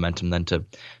forward momentum then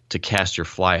to cast your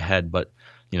fly ahead. But,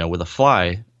 you know, with a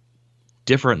fly,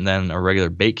 different than a regular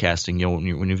bait casting, you know,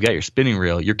 when you've got your spinning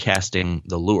reel, you're casting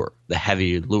the lure, the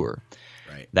heavy lure.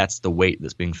 Right. That's the weight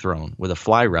that's being thrown. With a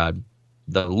fly rod,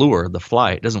 the lure, the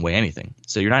fly, it doesn't weigh anything.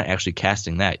 So you're not actually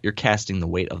casting that. You're casting the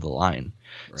weight of the line.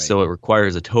 Right. So it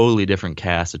requires a totally different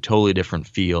cast, a totally different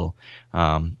feel,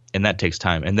 and that takes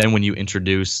time. And then when you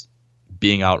introduce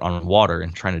being out on water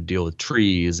and trying to deal with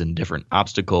trees and different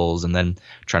obstacles, and then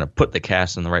trying to put the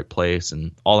cast in the right place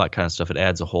and all that kind of stuff, it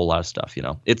adds a whole lot of stuff, you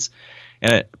know.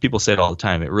 People say it all the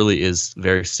time. It really is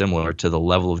very similar to the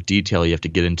level of detail you have to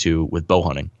get into with bow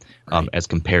hunting, as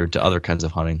compared to other kinds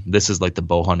of hunting. This is like the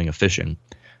bow hunting of fishing,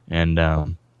 and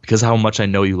because how much I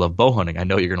know you love bow hunting, I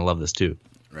know you're going to love this too.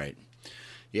 Right.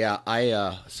 Yeah.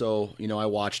 I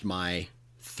watched my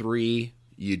 3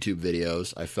 YouTube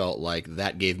videos. I felt like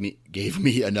that gave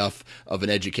me enough of an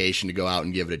education to go out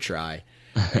and give it a try.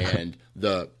 And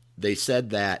they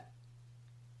said that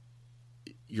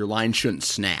your line shouldn't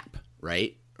snap,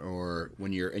 right? Or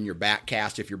when you're in your back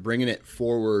cast, if you're bringing it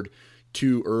forward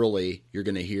too early, you're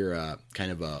going to hear a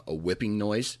kind of a whipping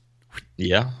noise.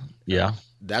 Yeah.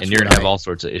 That's and you're going to have all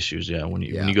sorts of issues, when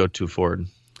you go too forward,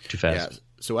 too fast. Yeah.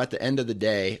 So at the end of the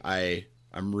day, I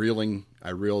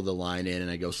reel the line in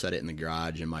and I go set it in the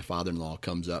garage, and my father-in-law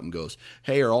comes up and goes,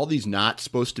 "Hey, are all these knots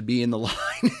supposed to be in the line?"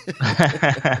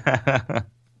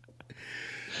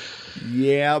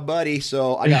 Yeah, buddy.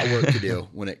 So I got work to do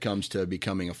when it comes to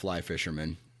becoming a fly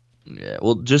fisherman. Yeah,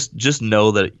 well, just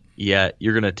know that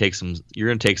you're gonna take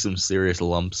some serious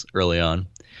lumps early on,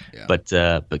 but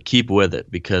keep with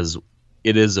it because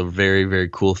it is a very, very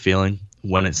cool feeling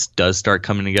when it does start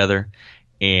coming together.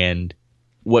 And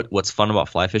what's fun about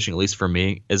fly fishing, at least for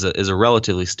me, is a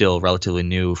relatively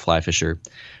new fly fisher.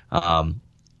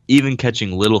 Even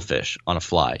catching little fish on a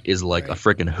fly is like a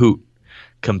freaking hoot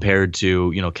compared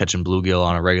to catching bluegill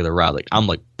on a regular rod. Like I'm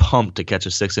like pumped to catch a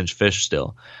 6-inch fish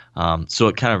still. So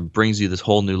it kind of brings you this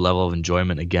whole new level of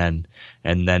enjoyment again,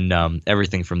 and then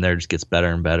everything from there just gets better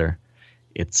and better.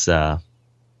 It's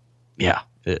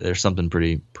there's something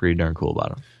pretty darn cool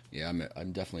about it. Yeah,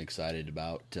 I'm definitely excited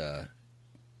about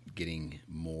getting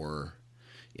more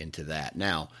into that.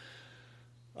 Now,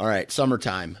 all right,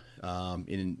 summertime,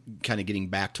 in kind of getting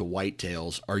back to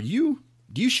whitetails,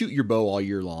 do you shoot your bow all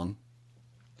year long?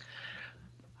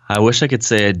 I wish I could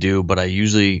say I do, but I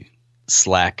usually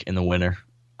slack in the winter.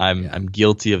 I'm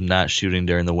guilty of not shooting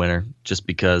during the winter just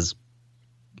because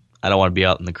I don't want to be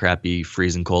out in the crappy,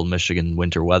 freezing cold Michigan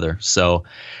winter weather. So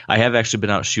I have actually been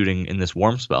out shooting in this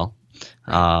warm spell.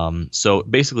 So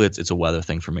basically it's a weather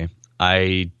thing for me.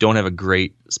 I don't have a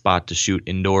great spot to shoot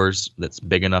indoors that's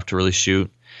big enough to really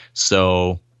shoot.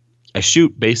 So I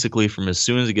shoot basically from as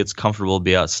soon as it gets comfortable to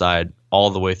be outside all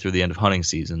the way through the end of hunting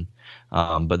season.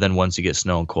 But then once you get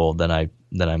snow and cold, then I'm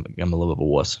a little bit of a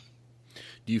wuss.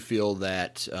 Do you feel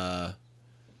that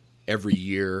every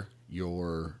year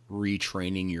you're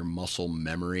retraining your muscle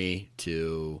memory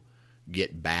to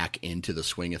get back into the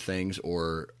swing of things,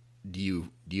 or do you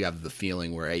have the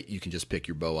feeling where you can just pick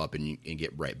your bow up and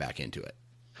get right back into it?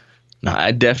 No,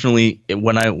 I definitely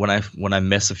when I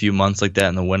miss a few months like that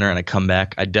in the winter and I come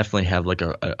back, I definitely have like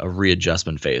a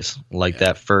readjustment phase, like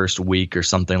that first week or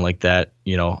something like that.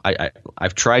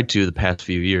 I've tried to the past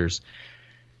few years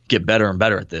get better and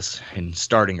better at this and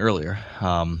starting earlier,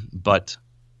 but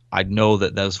I know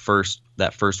that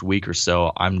that first week or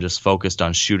so, I'm just focused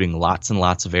on shooting lots and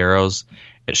lots of arrows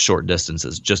at short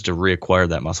distances just to reacquire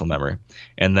that muscle memory.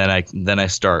 And then I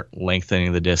start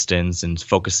lengthening the distance and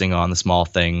focusing on the small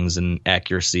things and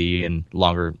accuracy and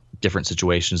longer different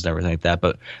situations and everything like that.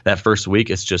 But that first week,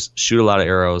 it's just shoot a lot of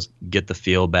arrows, get the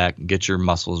feel back, get your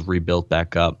muscles rebuilt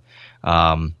back up.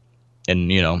 And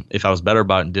if I was better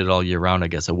about it and did it all year round, I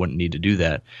guess I wouldn't need to do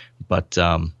that. But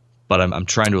I'm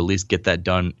trying to at least get that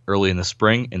done early in the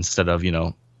spring instead of,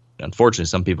 unfortunately,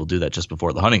 some people do that just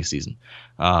before the hunting season.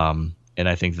 And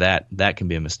I think that can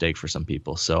be a mistake for some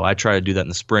people. So I try to do that in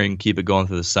the spring, keep it going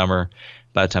through the summer.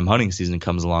 By the time hunting season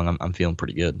comes along, I'm feeling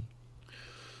pretty good.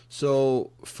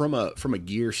 So from a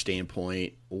gear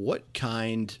standpoint, what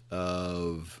kind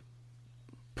of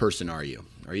person are you?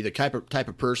 Are you the type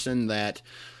of person that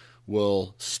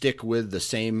will stick with the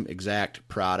same exact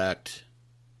product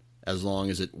as long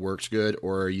as it works good,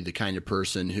 or are you the kind of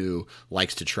person who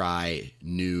likes to try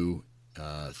new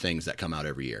things that come out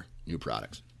every year, new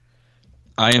products?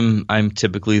 I'm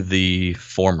typically the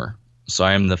former. So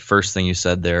I am the first thing you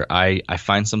said there. I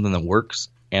find something that works,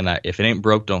 and if it ain't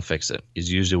broke, don't fix it,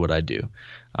 is usually what I do.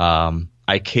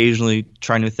 I occasionally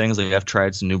try new things. Like I've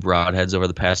tried some new broadheads over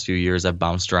the past few years. I've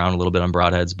bounced around a little bit on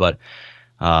broadheads, but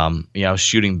I was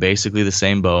shooting basically the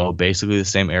same bow, basically the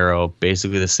same arrow,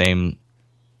 basically the same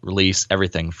release,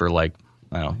 everything for like,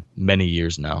 many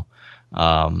years now.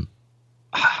 I'm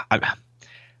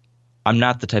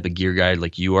not the type of gear guy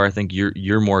like you are. I think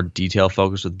you're more detail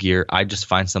focused with gear. I just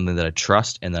find something that I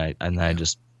trust, and then I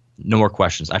just no more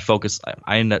questions.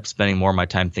 I end up spending more of my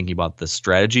time thinking about the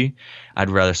strategy. I'd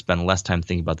rather spend less time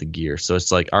thinking about the gear. So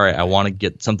it's like, all right, I want to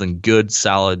get something good,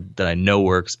 solid that I know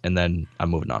works, and then I'm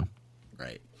moving on.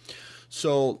 Right.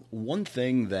 So one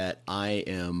thing that I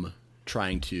am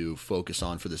trying to focus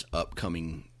on for this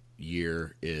upcoming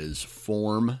year is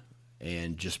form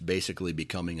and just basically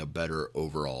becoming a better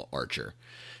overall archer.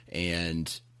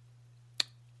 And,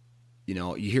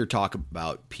 you hear talk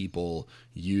about people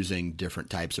using different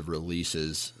types of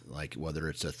releases, like whether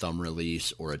it's a thumb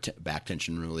release or a back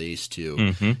tension release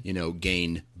to,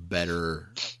 gain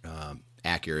better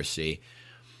accuracy.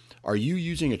 Are you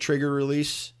using a trigger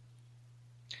release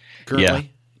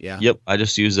currently? Yeah. Yep. I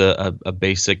just use a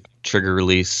basic trigger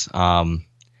release, and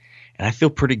I feel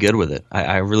pretty good with it.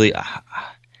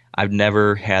 I've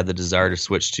never had the desire to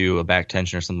switch to a back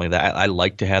tension or something like that. I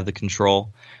like to have the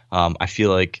control. I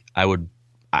feel like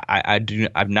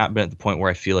I've not been at the point where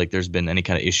I feel like there's been any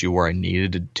kind of issue where I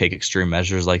needed to take extreme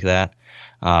measures like that.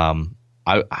 I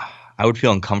would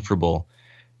feel uncomfortable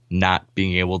not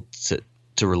being able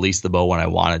to release the bow when I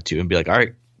wanted to and be like, all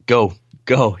right, go,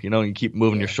 and keep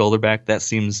moving your shoulder back. That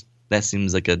seems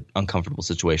like an uncomfortable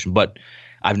situation, but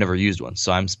I've never used one.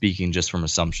 So I'm speaking just from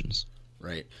assumptions.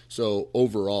 Right. So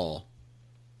overall,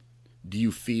 do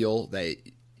you feel that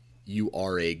you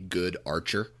are a good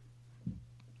archer?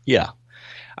 Yeah.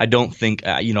 I don't think,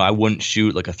 I wouldn't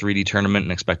shoot like a 3D tournament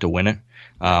and expect to win it.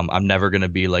 I'm never going to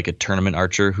be like a tournament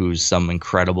archer who's some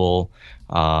incredible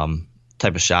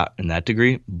type of shot in that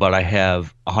degree, but I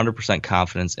have 100%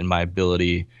 confidence in my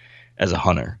ability as a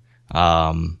hunter.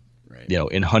 Right.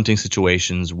 In hunting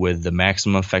situations with the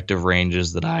maximum effective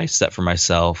ranges that I set for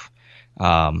myself,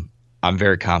 I'm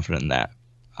very confident in that.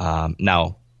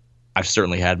 Now, I've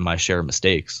certainly had my share of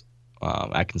mistakes.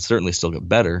 I can certainly still get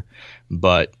better,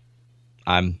 but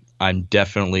I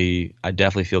definitely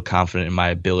feel confident in my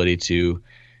ability to,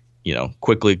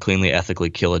 quickly, cleanly, ethically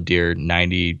kill a deer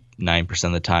 99%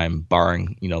 of the time,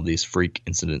 barring, these freak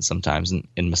incidents sometimes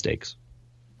and mistakes.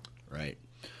 Right.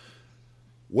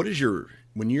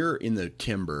 When you're in the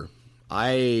timber,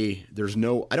 I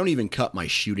don't even cut my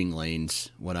shooting lanes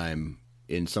when I'm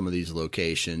in some of these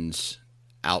locations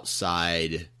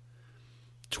outside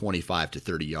 25 to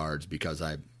 30 yards because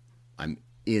I'm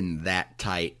in that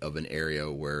tight of an area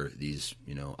where these,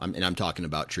 I'm talking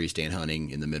about tree stand hunting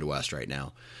in the Midwest right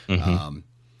now. Mm-hmm.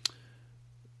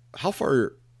 How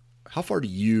far do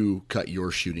you cut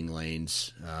your shooting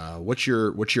lanes? What's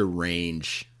your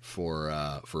range for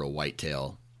a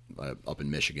whitetail up in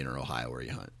Michigan or Ohio where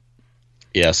you hunt?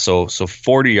 Yeah, so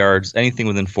 40 yards, anything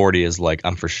within 40 is like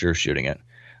I'm for sure shooting it.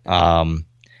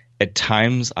 At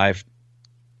times I've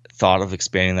thought of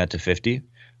expanding that to 50.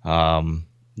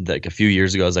 Like a few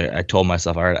years ago, I told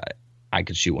myself, all right, I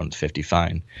could shoot one at 50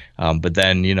 fine. But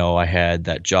then, I had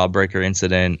that jawbreaker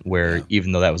incident where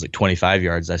even though that was like 25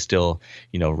 yards, I still,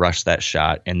 rushed that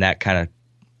shot. And that kind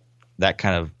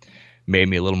of made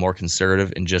me a little more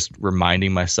conservative and just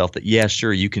reminding myself that, yeah,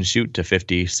 sure, you can shoot to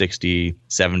 50, 60,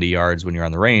 70 yards when you're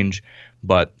on the range,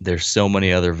 but there's so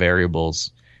many other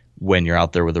variables when you're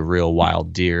out there with a real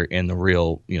wild deer in the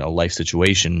real, life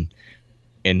situation.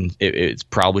 And it's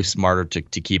probably smarter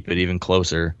to keep it even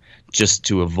closer just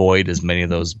to avoid as many of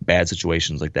those bad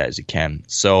situations like that as you can.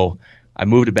 So I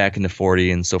moved it back into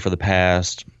 40. And so for the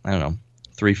past, I don't know,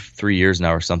 three years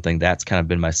now or something, that's kind of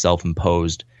been my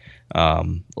self-imposed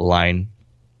line.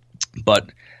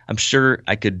 But I'm sure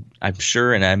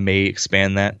and I may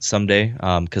expand that someday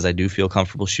because I do feel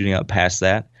comfortable shooting out past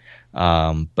that.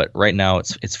 But right now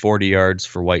it's 40 yards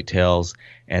for whitetails,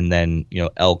 and then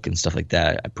elk and stuff like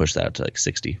that, I push that up to like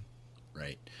 60.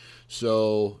 Right.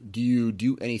 So do you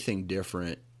do anything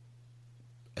different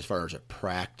as far as a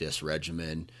practice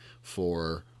regimen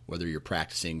for whether you're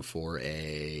practicing for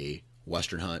a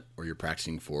Western hunt or you're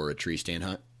practicing for a tree stand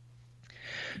hunt?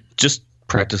 Just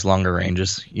practice longer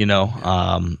ranges. When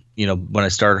I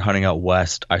started hunting out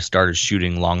west, I started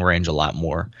shooting long range a lot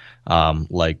more,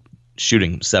 like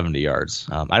shooting 70 yards.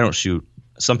 I don't shoot.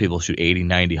 Some people shoot 80,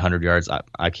 90, 100 yards.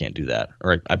 I can't do that.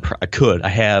 Or I could. I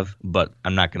have, but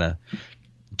I'm not going to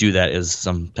do that as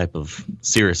some type of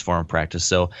serious form of practice.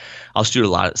 So I'll shoot a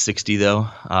lot at 60 though,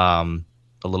 a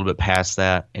little bit past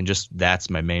that. And just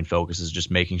that's my main focus is just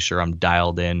making sure I'm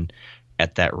dialed in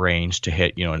at that range to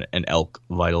hit, an elk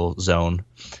vital zone,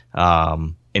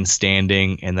 in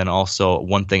standing. And then also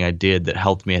one thing I did that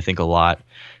helped me, I think, a lot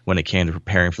when it came to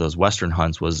preparing for those Western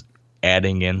hunts was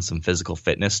adding in some physical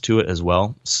fitness to it as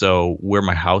well. So where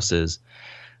my house is,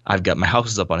 my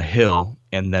house is up on a hill,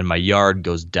 and then my yard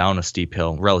goes down a steep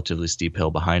hill, relatively steep hill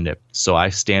behind it. So I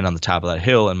stand on the top of that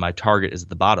hill, and my target is at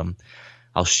the bottom.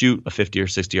 I'll shoot a 50 or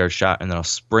 60 yard shot, and then I'll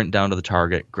sprint down to the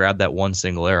target, grab that one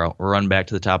single arrow, run back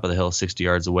to the top of the hill 60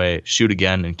 yards away, shoot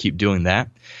again, and keep doing that.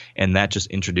 And that just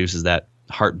introduces that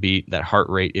heartbeat, that heart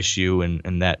rate issue,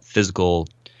 and that physical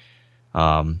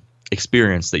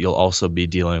experience that you'll also be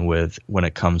dealing with when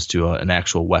it comes to an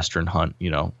actual Western hunt,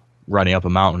 running up a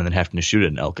mountain and then having to shoot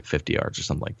an elk at 50 yards or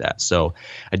something like that. So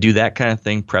I do that kind of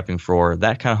thing, prepping for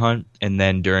that kind of hunt. And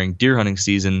then during deer hunting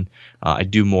season, I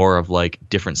do more of like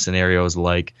different scenarios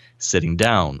like sitting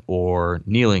down or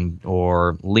kneeling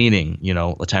or leaning,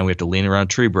 the time we have to lean around a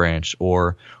tree branch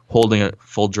or holding a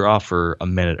full draw for a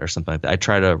minute or something like that. I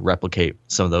try to replicate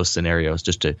some of those scenarios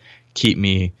just to keep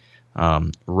me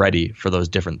ready for those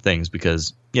different things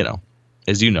because,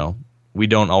 as we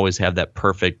don't always have that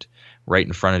perfect right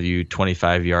in front of you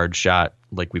 25-yard shot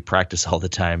like we practice all the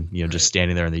time, Right. Just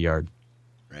standing there in the yard.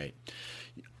 Right.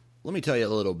 Let me tell you a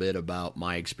little bit about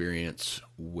my experience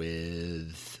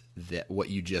with what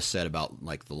you just said about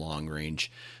like the long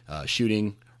range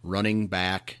shooting, running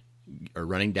back or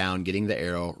running down, getting the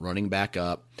arrow, running back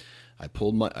up. I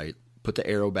put the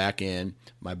arrow back in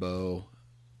my bow,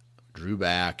 drew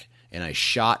back, and I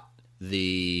shot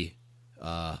the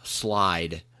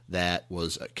slide that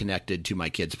was connected to my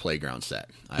kid's playground set.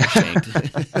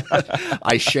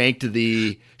 I shanked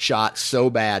the shot so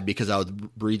bad because I was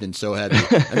breathing so heavy.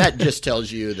 And that just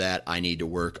tells you that I need to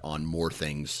work on more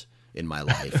things in my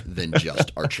life than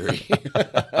just archery.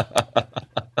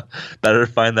 Better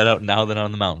find that out now than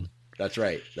on the mountain. That's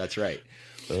right. All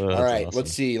right,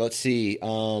 awesome. Let's see.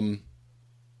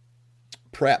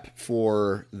 Prep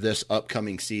for this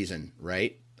upcoming season,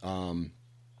 right? I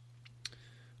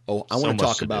want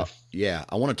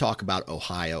to talk about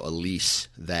Ohio, a lease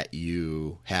that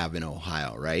you have in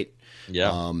Ohio, right?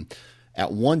 Yeah.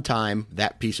 At one time,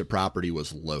 that piece of property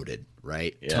was loaded,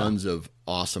 right? Yeah. Tons of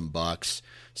awesome bucks.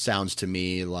 Sounds to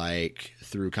me like,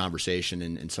 through conversation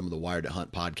and some of the Wired to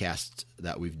Hunt podcasts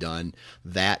that we've done,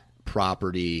 that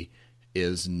property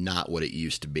is not what it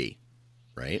used to be,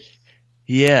 right?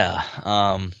 Yeah.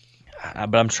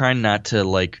 But I'm trying not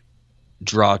to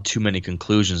draw too many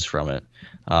conclusions from it,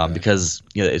 because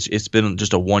it's been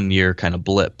just a 1 year kind of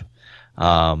blip.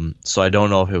 So I don't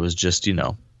know if it was just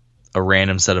a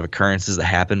random set of occurrences that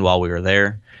happened while we were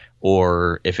there,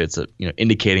 or if it's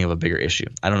indicating of a bigger issue.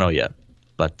 I don't know yet.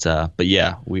 But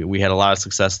yeah, we had a lot of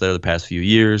success there the past few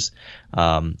years.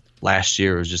 Last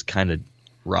year it was just kind of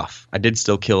rough. I did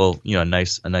still kill a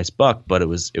nice buck, but it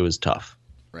was tough.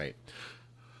 Right.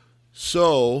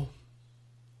 So,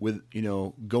 with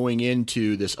going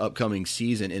into this upcoming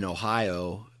season in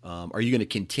Ohio, are you going to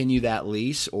continue that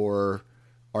lease, or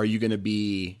are you going to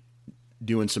be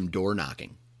doing some door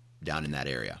knocking down in that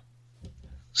area?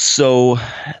 So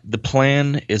the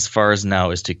plan as far as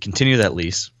now is to continue that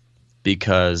lease,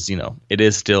 because it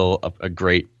is still a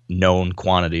great known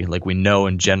quantity. Like, we know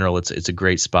in general it's a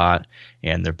great spot,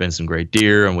 and there've been some great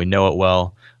deer, and we know it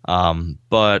well.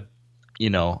 But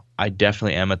I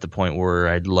definitely am at the point where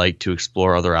I'd like to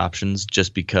explore other options,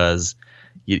 just because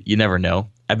you never know.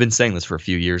 I've been saying this for a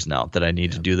few years now, that I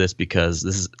need to do this, because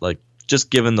this is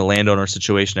just given the landowner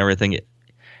situation and everything,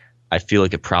 I feel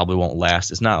like it probably won't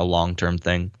last. It's not a long-term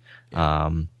thing.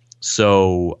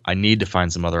 So I need to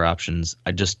find some other options.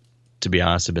 I just, to be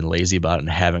honest, have been lazy about it and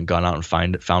haven't gone out and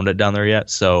found it down there yet.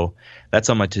 So that's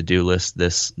on my to-do list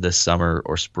this summer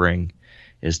or spring,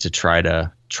 is to try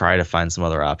to find some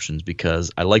other options,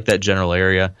 because I like that general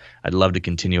area. I'd love to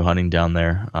continue hunting down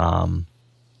there.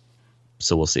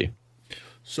 So we'll see.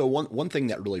 So one thing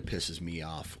that really pisses me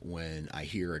off when I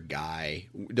hear a guy,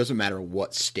 it doesn't matter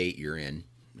what state you're in,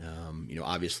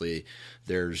 obviously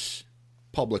there's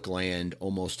public land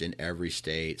almost in every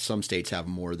state. Some states have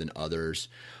more than others,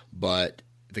 but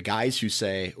the guys who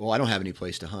say, well, I don't have any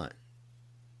place to hunt.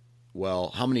 Well,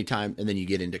 how many times, and then you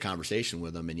get into conversation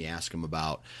with them and you ask them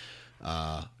about,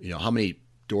 how many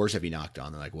doors have you knocked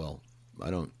on? They're like, well, I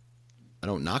don't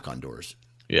knock on doors.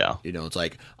 Yeah. It's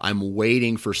like, I'm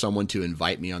waiting for someone to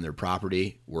invite me on their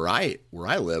property. Where I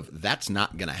live, that's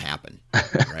not going to happen.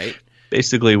 Right.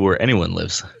 Basically where anyone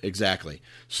lives. Exactly.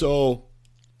 So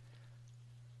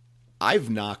I've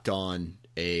knocked on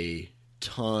a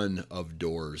ton of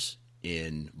doors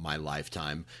in my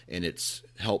lifetime, and it's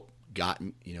helped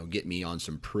get me on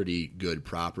some pretty good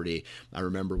property. I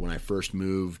remember when I first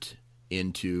moved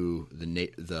into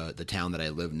the town that I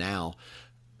live now,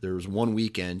 there was one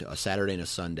weekend, a Saturday and a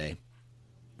Sunday,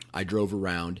 I drove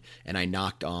around and I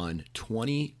knocked on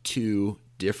 22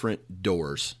 different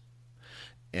doors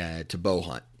to bow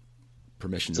hunt.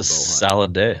 Permission to bow hunt. It's a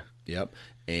solid day. Yep.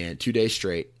 And 2 days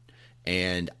straight.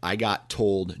 And I got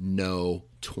told no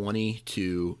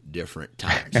 22 different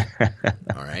times.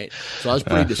 All right. So I was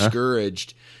pretty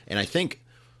discouraged. And I think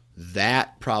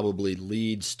that probably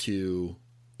leads to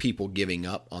people giving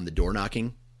up on the door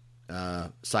knocking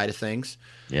side of things.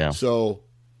 Yeah. So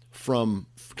from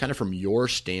your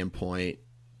standpoint,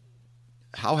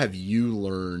 how have you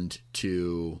learned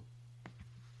to,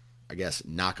 I guess,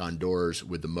 knock on doors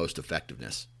with the most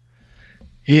effectiveness?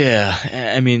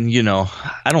 Yeah, I mean,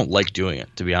 I don't like doing it,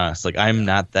 to be honest. I'm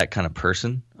not that kind of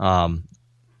person.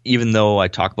 Even though I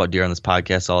talk about deer on this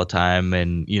podcast all the time,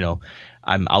 and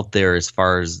I'm out there as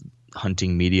far as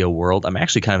hunting media world, I'm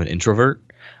actually kind of an introvert.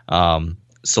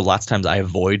 So lots of times I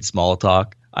avoid small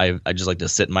talk. I just like to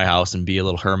sit in my house and be a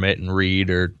little hermit and read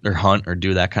or hunt or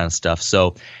do that kind of stuff.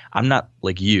 So I'm not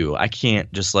like you. I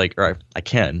can't just or I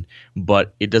can,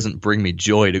 but it doesn't bring me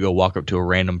joy to go walk up to a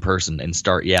random person and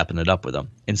start yapping it up with them.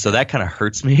 And so that kind of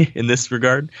hurts me in this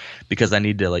regard, because I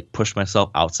need to push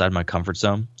myself outside my comfort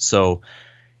zone. So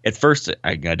at first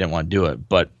I didn't want to do it,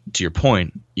 but to your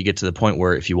point, you get to the point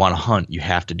where if you want to hunt, you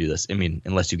have to do this. I mean,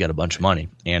 unless you get a bunch of money,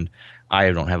 and I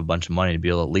don't have a bunch of money to be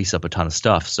able to lease up a ton of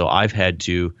stuff. So I've had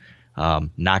to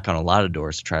knock on a lot of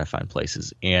doors to try to find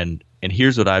places. And And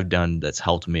here's what I've done that's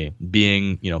helped me,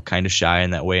 being, kind of shy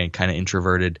in that way and kind of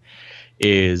introverted,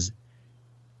 is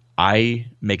I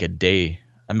make a day.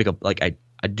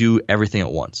 I do everything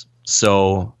at once.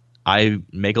 So I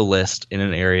make a list in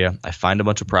an area. I find a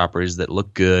bunch of properties that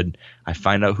look good. I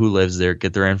find out who lives there,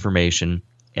 get their information,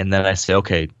 and then I say,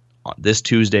 okay, this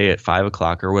Tuesday at 5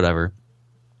 o'clock or whatever,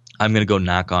 I'm going to go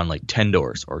knock on like 10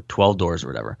 doors or 12 doors or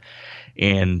whatever.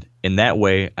 And in that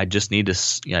way, I just need to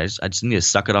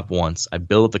suck it up once. I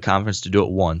build up the confidence to do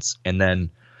it once, and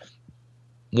then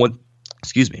once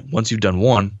you've done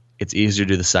one, it's easier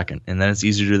to do the second, and then it's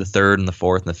easier to do the third and the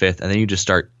fourth and the fifth, and then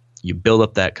you build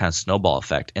up that kind of snowball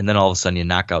effect, and then all of a sudden you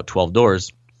knock out 12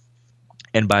 doors,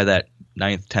 and by that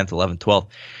 9th, 10th, 11th, 12th,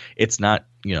 it's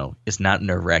not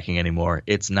nerve-wracking anymore.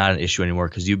 It's not an issue anymore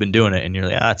because you've been doing it, and you're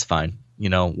like, it's fine.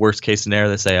 Worst case scenario,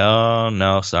 they say, oh,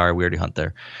 no, sorry, we already hunt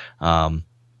there. And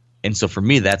so for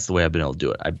me, that's the way I've been able to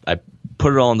do it. I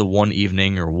put it all into one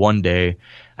evening or one day.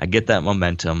 I get that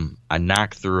momentum. I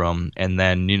knock through them, and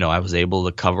then, I was able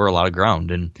to cover a lot of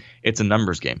ground. And it's a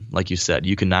numbers game. Like you said,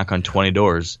 you can knock on 20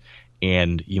 doors,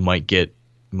 and you might get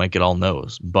all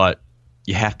no's. But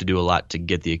you have to do a lot to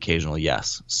get the occasional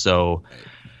yes. So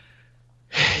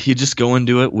you just go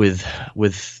into it with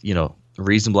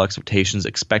reasonable expectations,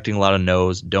 expecting a lot of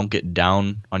no's. Don't get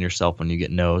down on yourself when you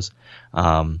get no's.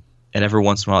 And every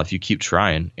once in a while, if you keep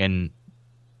trying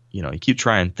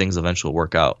things eventually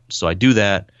work out. So I do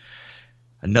that.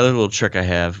 Another little trick I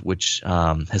have, which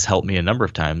has helped me a number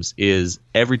of times, is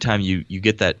every time you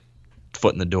get that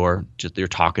foot in the door, just you're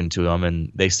talking to them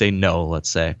and they say no, let's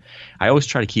say, I always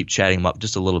try to keep chatting them up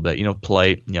just a little bit,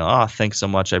 polite, thanks so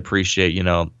much, I appreciate,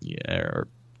 or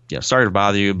sorry to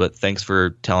bother you, but thanks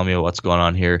for telling me what's going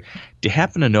on here. Do you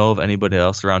happen to know of anybody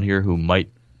else around here who might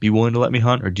be willing to let me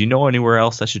hunt, or do you know anywhere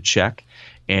else I should check?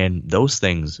 And those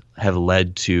things have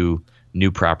led to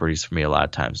new properties for me a lot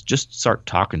of times. Just start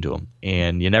talking to them,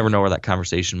 and you never know where that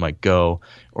conversation might go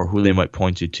or who they might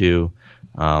point you to.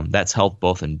 That's helped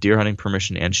both in deer hunting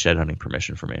permission and shed hunting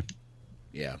permission for me.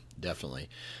 Yeah, definitely.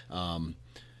 Kind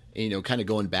of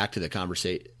going back to the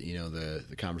conversation,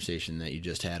 the conversation that you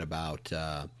just had about,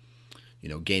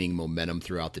 gaining momentum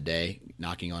throughout the day,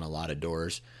 knocking on a lot of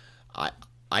doors.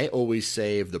 I always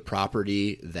save the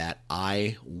property that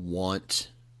I want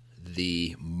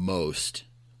the most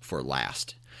for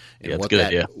last. And that's a good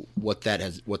idea. What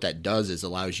that does is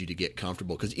allows you to get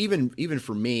comfortable. Because even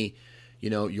for me,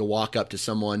 you'll walk up to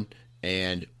someone,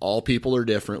 and all people are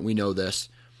different. We know this.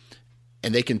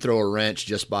 And they can throw a wrench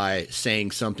just by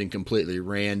saying something completely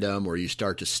random, or you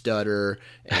start to stutter,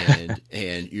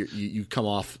 and you come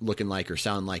off looking like or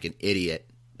sound like an idiot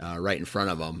right in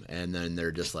front of them, and then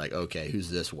they're just like, okay,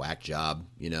 who's this whack job?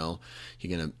 You're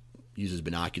gonna use his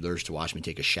binoculars to watch me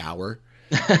take a shower.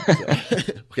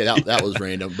 Okay, that was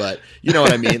random, but you know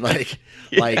what I mean.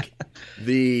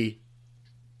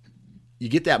 You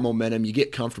get that momentum, you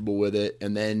get comfortable with it,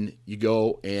 and then you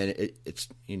go, and it's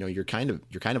you're kind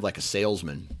of like a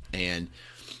salesman. And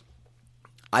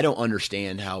I don't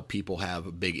understand how people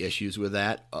have big issues with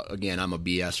that. Again, I'm a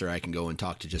BSer. I can go and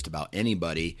talk to just about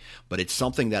anybody, but it's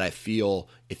something that I feel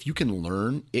if you can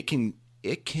learn, it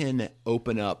can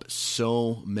open up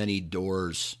so many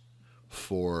doors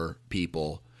for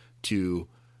people to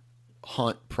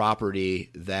hunt property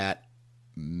that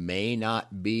may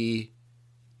not be,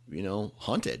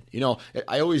 hunted.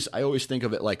 I always think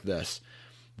of it like this: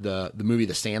 the movie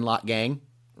The Sandlot Gang.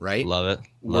 Right? Love it.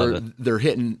 Where they're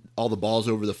hitting all the balls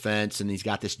over the fence, and he's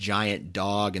got this giant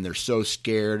dog, and they're so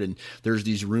scared. And there's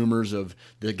these rumors of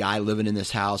the guy living in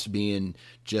this house being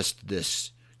just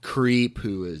this creep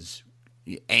who is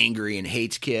angry and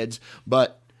hates kids.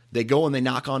 But they go and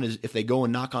knock on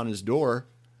his door,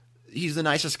 he's the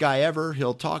nicest guy ever.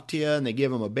 He'll talk to you, and they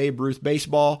give him a Babe Ruth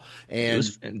baseball. And it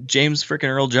was James freaking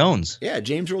Earl Jones. Yeah,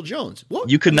 James Earl Jones.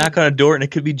 You could knock on a door, and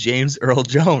it could be James Earl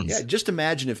Jones. Yeah, just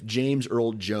imagine if James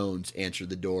Earl Jones answered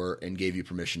the door and gave you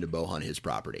permission to bow hunt his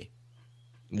property.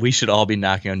 We should all be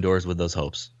knocking on doors with those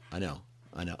hopes. I know.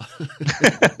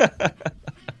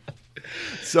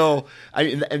 So,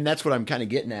 and that's what I'm kind of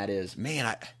getting at is,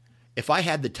 man, if I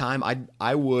had the time,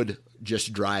 I would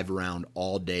just drive around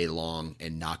all day long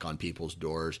and knock on people's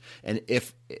doors. And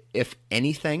if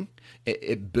anything,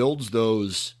 it builds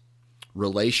those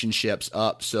relationships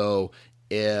up. So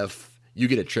if you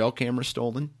get a trail camera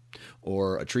stolen,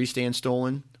 or a tree stand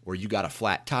stolen, or you got a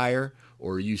flat tire,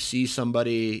 or you see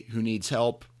somebody who needs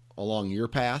help along your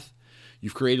path,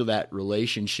 you've created that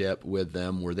relationship with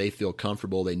them where they feel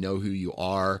comfortable, they know who you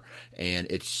are, and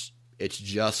it's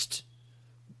just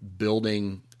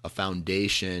building a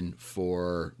foundation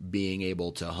for being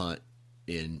able to hunt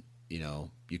in,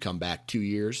 you come back 2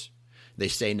 years they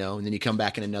say no, and then you come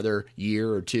back in another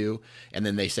year or two, and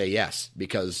then they say yes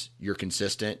because you're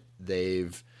consistent.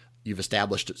 You've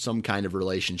established some kind of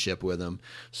relationship with them.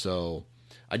 So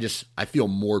I feel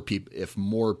if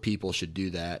more people should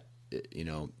do that,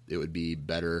 it would be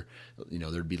better.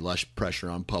 There'd be less pressure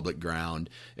on public ground,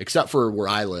 except for where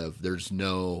I live. There's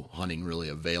no hunting really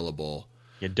available.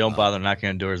 Yeah, don't bother knocking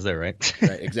on doors there, right?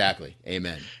 Right, exactly.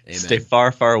 Amen. Stay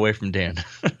far, far away from Dan.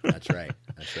 That's right.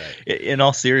 In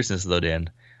all seriousness, though, Dan,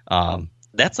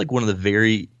 that's like one of the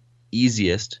very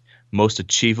easiest, most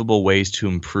achievable ways to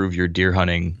improve your deer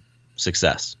hunting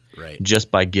success. Right.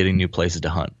 Just by getting new places to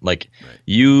hunt. Like,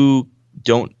 you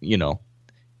don't,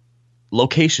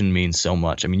 location means so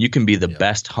much. I mean, you can be the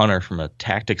best hunter from a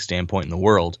tactic standpoint in the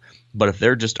world, but if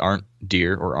there just aren't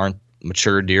deer or aren't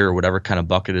mature deer or whatever kind of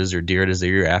buck it is or deer it is that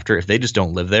you're after, if they just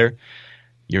don't live there,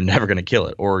 you're never going to kill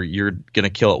it, or you're going to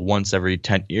kill it once every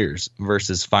 10 years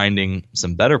versus finding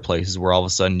some better places where all of a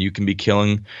sudden you can be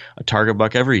killing a target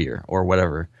buck every year or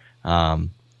whatever.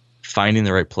 Finding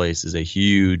the right place is a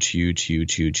huge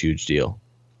deal.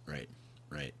 Right.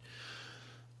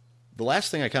 The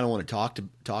last thing I kind of want to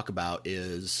talk about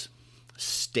is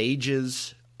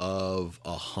stages of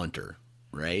a hunter,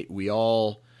 right? We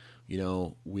all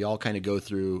kind of go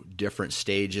through different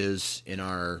stages in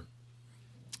our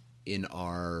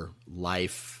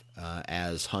life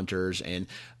as hunters, and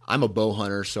I'm a bow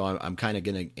hunter, so I'm kind of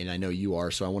gonna, and I know you are,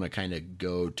 so I want to kind of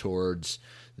go towards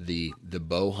the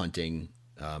bow hunting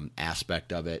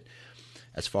aspect of it,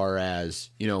 as far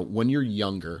as when you're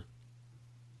younger,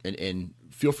 and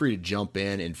feel free to jump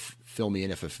in and fill me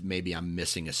in if maybe I'm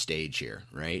missing a stage here,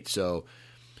 right? So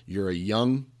you're a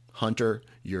young hunter,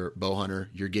 you're a bow hunter,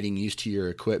 you're getting used to your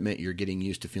equipment, you're getting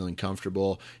used to feeling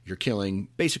comfortable, you're killing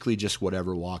basically just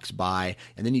whatever walks by,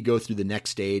 and then you go through the next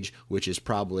stage, which is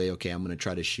probably, okay, I'm going to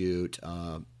try to shoot,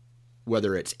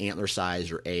 whether it's antler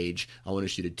size or age, I want to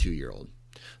shoot a 2-year-old.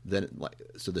 Then,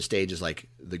 so the stage is like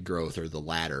the growth or the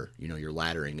ladder, you're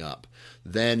laddering up.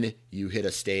 Then you hit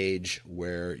a stage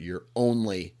where you're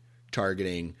only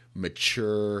targeting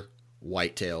mature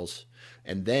whitetails,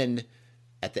 and then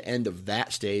at the end of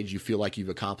that stage, you feel like you've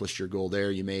accomplished your goal there.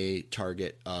 You may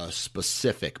target a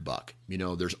specific buck.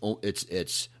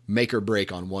 It's make or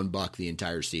break on one buck the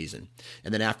entire season.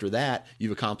 And then after that,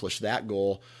 you've accomplished that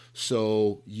goal.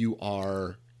 So you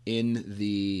are in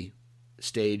the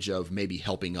stage of maybe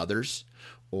helping others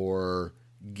or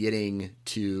getting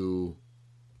to,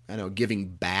 giving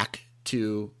back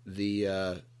to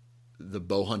the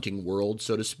bow hunting world,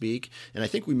 so to speak. And I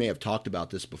think we may have talked about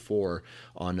this before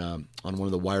on one of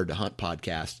the Wired to Hunt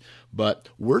podcasts, but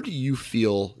where do you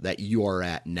feel that you are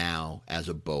at now as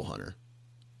a bow hunter?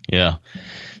 Yeah.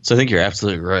 So I think you're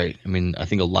absolutely right. I mean, I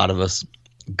think a lot of us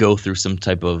go through some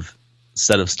type of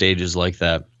set of stages like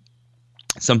that.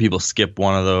 Some people skip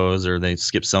one of those, or they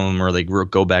skip some of them, or they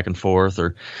go back and forth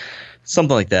or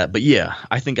something like that. But yeah,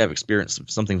 I think I've experienced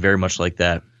something very much like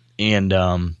that. And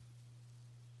I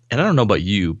don't know about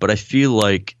you, but I feel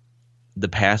like the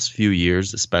past few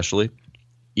years, especially,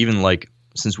 even like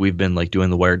since we've been like doing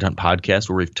the Wired to Hunt podcast,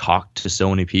 where we've talked to so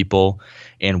many people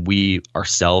and we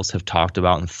ourselves have talked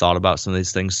about and thought about some of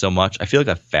these things so much, I feel like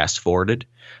I've fast forwarded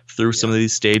through some of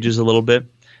these stages a little bit,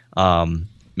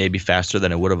 maybe faster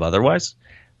than I would have otherwise.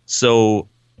 So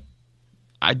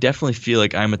I definitely feel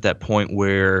like I'm at that point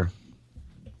where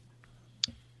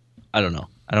I don't know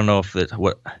if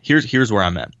here's where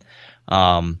I'm at.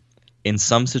 In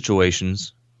some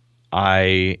situations,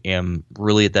 I am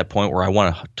really at that point where I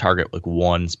want to target like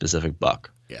one specific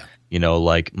buck. Yeah.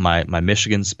 Like my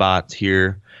Michigan spots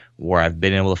here where I've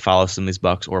been able to follow some of these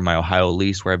bucks, or my Ohio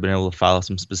lease where I've been able to follow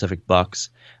some specific bucks.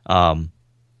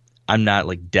 I'm not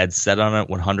like dead set on it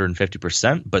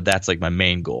 150%, but that's like my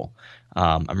main goal.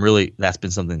 That's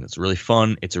been something that's really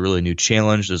fun. It's a really new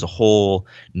challenge. There's a whole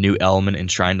new element in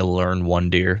trying to learn one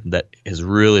deer that has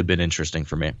really been interesting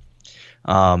for me.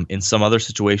 In some other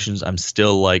situations, I'm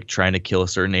still like trying to kill a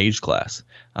certain age class.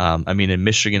 In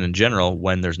Michigan in general,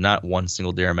 when there's not one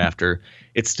single deer I'm after,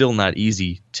 it's still not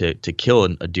easy to kill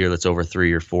a deer that's over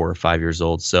 3 or 4 or 5 years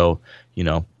old. So,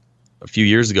 a few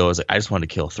years ago, I was like, I just wanted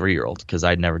to kill a 3-year-old because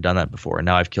I'd never done that before. And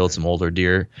now I've killed some older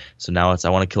deer. So now I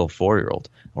want to kill a 4-year-old,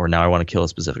 or now I want to kill a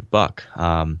specific buck.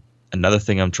 Another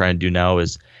thing I'm trying to do now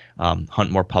is hunt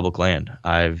more public land.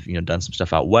 I've done some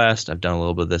stuff out west. I've done a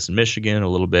little bit of this in Michigan, a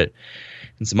little bit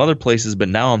in some other places. But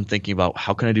now I'm thinking about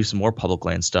how can I do some more public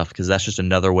land stuff, because that's just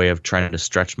another way of trying to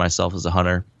stretch myself as a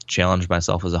hunter, challenge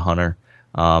myself as a hunter.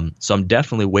 So I'm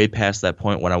definitely way past that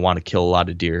point when I want to kill a lot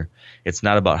of deer. It's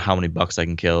not about how many bucks I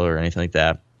can kill or anything like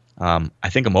that. I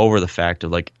think I'm over the fact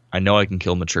of like, I know I can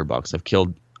kill mature bucks. I've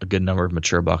killed a good number of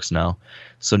mature bucks now.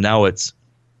 So now it's,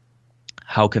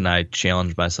 how can I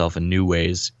challenge myself in new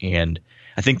ways? And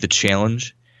I think the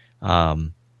challenge,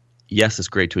 yes, it's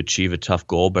great to achieve a tough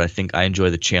goal, but I think I enjoy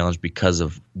the challenge because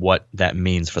of what that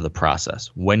means for the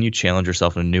process. When you challenge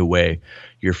yourself in a new way,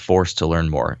 you're forced to learn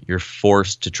more. You're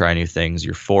forced to try new things.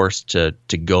 You're forced to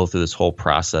go through this whole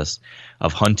process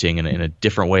of hunting in a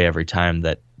different way every time.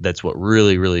 That's what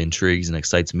really, really intrigues and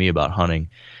excites me about hunting,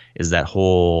 is that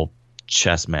whole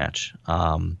chess match.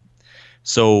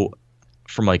 So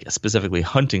from like specifically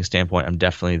hunting standpoint, I'm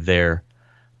definitely there.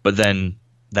 But then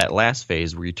that last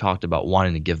phase where you talked about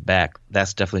wanting to give back,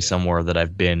 that's definitely somewhere that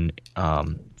I've been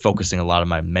focusing a lot of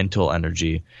my mental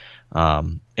energy.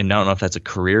 And I don't know if that's a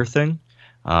career thing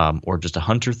or just a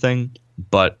hunter thing,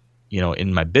 but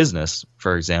in my business,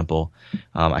 for example,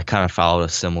 I kind of followed a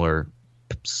similar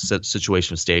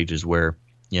situation with stages where,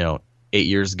 8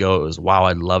 years ago, it was, wow,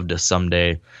 I'd love to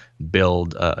someday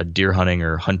build a deer hunting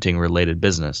or hunting related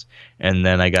business. And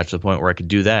then I got to the point where I could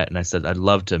do that. And I said, I'd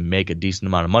love to make a decent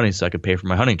amount of money so I could pay for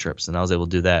my hunting trips. And I was able to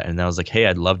do that. And then I was like, hey,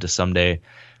 I'd love to someday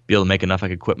be able to make enough I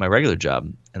could quit my regular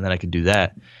job. And then I could do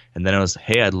that. And then it was,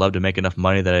 hey, I'd love to make enough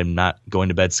money that I'm not going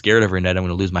to bed scared every night I'm going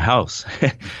to lose my house.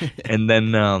 And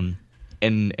then,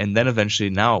 and then eventually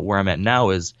now where I'm at now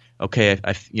is, okay,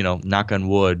 I knock on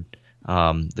wood,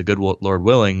 the good Lord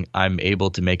willing, I'm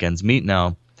able to make ends meet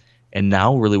now. And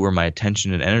now really where my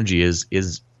attention and energy is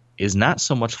not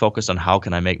so much focused on how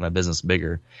can I make my business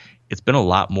bigger. It's been a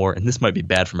lot more, and this might be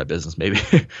bad for my business maybe,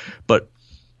 but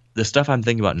the stuff I'm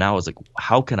thinking about now is like,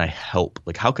 how can I help?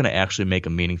 Like, how can I actually make a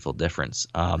meaningful difference?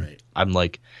 Right. I'm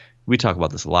like, we talk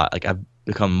about this a lot. Like, I've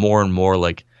become more and more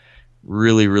like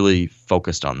really, really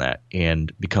focused on that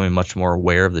and becoming much more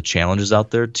aware of the challenges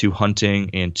out there to hunting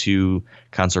and to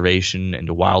conservation and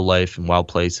to wildlife and wild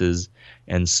places.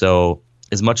 And so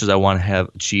as much as I want to have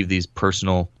achieved these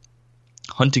personal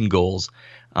hunting goals,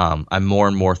 I'm more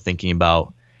and more thinking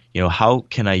about, how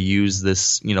can I use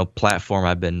this, platform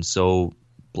I've been so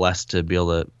blessed to be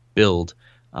able to build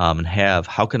and have.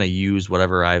 How can I use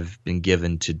whatever I've been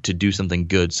given to do something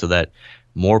good so that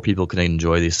more people can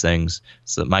enjoy these things,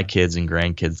 so that my kids and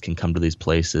grandkids can come to these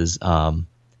places. In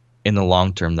the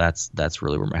long term, that's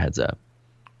really where my head's at.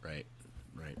 Right.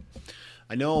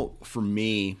 I know for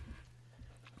me,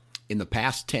 in the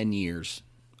past 10 years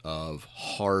of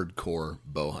hardcore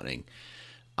bow hunting,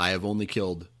 I have only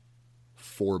killed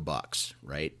 4 bucks,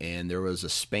 right? And there was a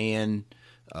span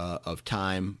of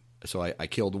time. So I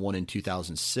killed one in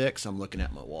 2006. I'm looking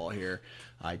at my wall here.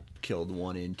 I killed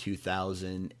one in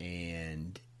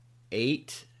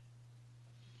 2008,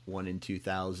 one in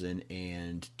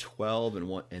 2012,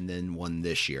 and then one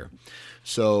this year.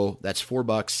 So that's 4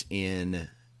 bucks in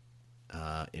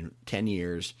 10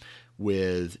 years.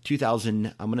 With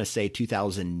 2000, I'm going to say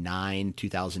 2009,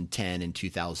 2010, and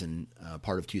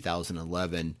part of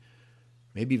 2011,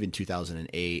 maybe even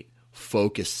 2008,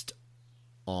 focused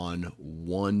on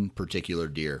one particular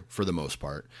deer for the most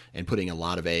part and putting a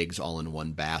lot of eggs all in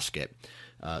one basket.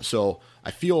 So I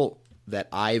feel that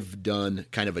I've done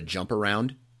kind of a jump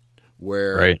around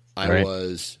where I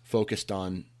was focused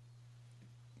on,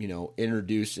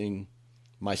 introducing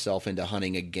myself into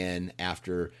hunting again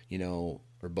after,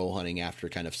 or bow hunting after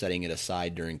kind of setting it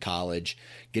aside during college,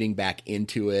 getting back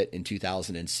into it in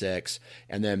 2006.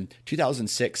 And then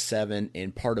 2006, 7,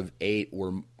 and part of 8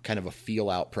 were kind of a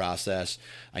feel out process.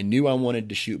 I knew I wanted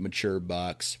to shoot mature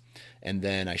bucks, and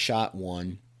then I shot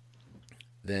one,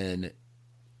 then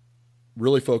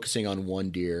really focusing on one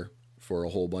deer for a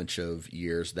whole bunch of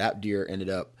years. That deer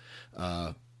ended up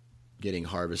getting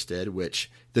harvested, which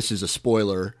this is a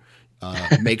spoiler.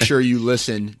 Make sure you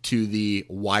listen to the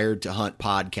Wired to Hunt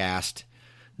podcast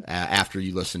after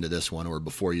you listen to this one or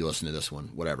before you listen to this one,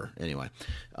 whatever. Anyway.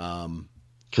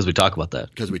 Because we talk about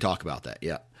that.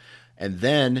 Yeah. And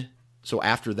then, so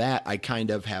after that, I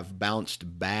kind of have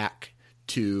bounced back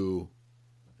to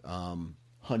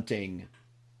hunting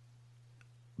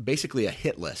basically a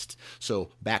hit list.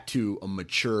 So back to a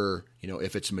mature,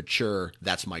 if it's mature,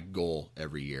 that's my goal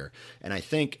every year. And I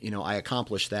think, I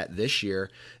accomplished that this year.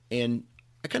 And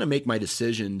I kind of make my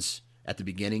decisions at the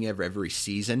beginning of every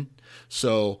season.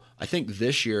 So I think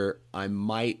this year I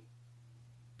might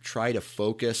try to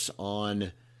focus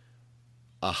on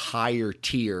a higher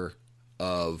tier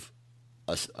of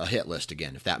a hit list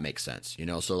again, if that makes sense.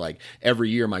 So like every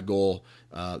year my goal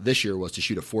this year was to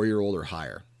shoot a 4-year-old or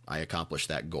higher. I accomplished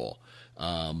that goal.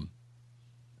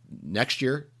 Next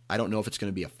year, I don't know if it's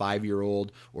going to be a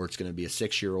 5-year-old or it's going to be a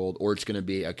 6-year-old or it's going to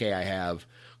be, okay, I have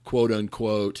quote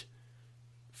unquote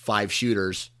 5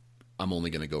 shooters. I'm only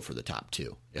going to go for the top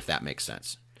 2, if that makes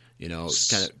sense.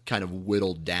 Kind of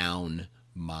whittled down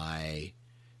my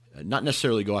not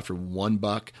necessarily go after one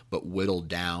buck, but whittle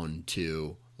down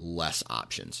to less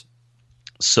options.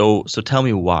 So tell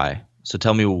me why. So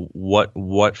tell me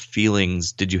what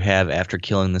feelings did you have after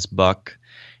killing this buck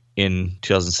in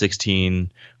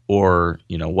 2016, or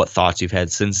what thoughts you've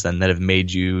had since then that have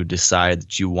made you decide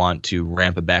that you want to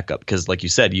ramp it back up? Because like you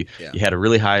said, you had a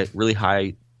really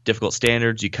high difficult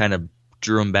standards. You kind of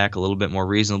drew them back a little bit more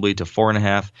reasonably to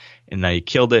 4.5, and now you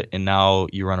killed it, and now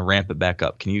you want to ramp it back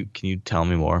up. Can you tell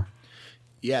me more?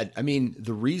 Yeah, I mean,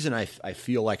 the reason I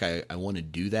feel like I want to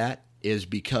do that is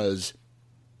because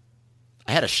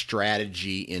I had a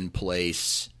strategy in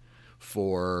place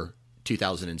for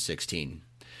 2016,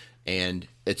 and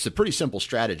it's a pretty simple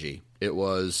strategy. It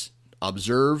was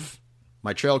observe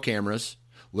my trail cameras,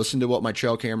 listen to what my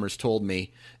trail cameras told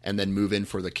me, and then move in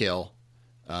for the kill.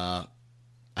 I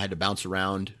had to bounce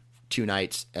around 2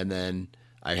 nights, and then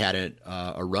I had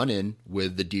a run-in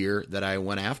with the deer that I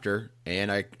went after,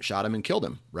 and I shot him and killed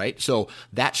him, right? So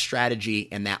that strategy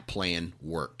and that plan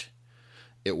worked.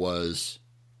 It was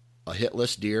a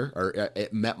hitless deer, or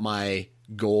it met my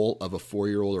goal of a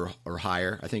 4-year-old or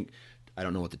higher. I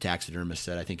don't know what the taxidermist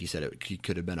said. I think he said he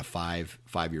could have been a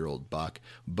 5-year-old buck,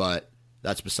 but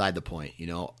that's beside the point.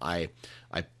 I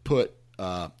put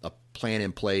a plan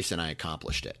in place and I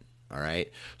accomplished it. All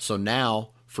right. So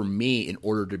now for me, in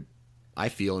order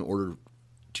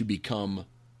to become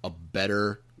a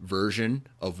better version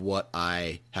of what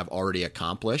I have already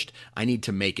accomplished, I need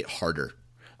to make it harder.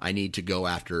 I need to go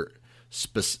after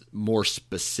more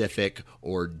specific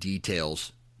or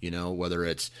details, whether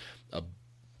it's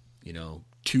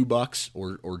 2 bucks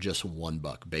or just 1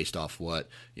 buck based off what,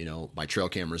 my trail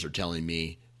cameras are telling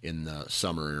me in the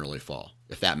summer and early fall,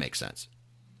 if that makes sense.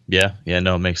 Yeah.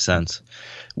 No, it makes sense.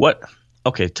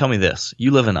 Okay, tell me this.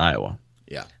 You live in Iowa.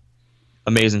 Yeah.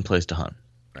 Amazing place to hunt.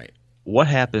 Right. What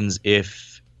happens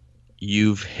if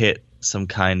you've hit some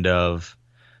kind of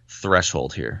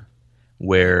threshold here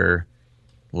where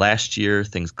last year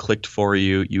things clicked for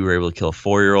you, you were able to kill a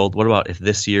 4-year-old? What about if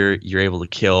this year you're able to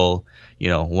kill,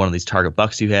 one of these target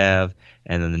bucks you have,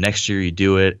 and then the next year you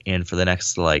do it, and for the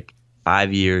next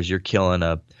 5 years you're killing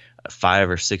a 5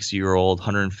 or 6 year old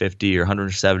 150 or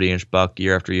 170 inch buck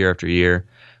year after year after year?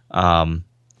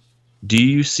 Do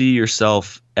you see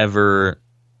yourself ever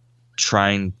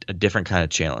trying a different kind of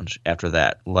challenge after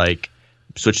that, like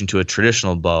switching to a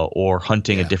traditional bow or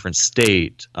hunting a different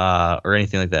state, or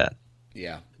anything like that?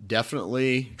 Yeah,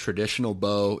 definitely traditional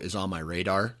bow is on my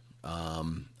radar.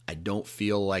 I don't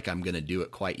feel like I'm going to do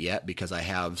it quite yet because I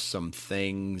have some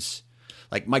things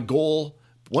like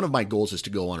one of my goals is to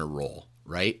go on a roll,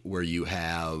 right? Where you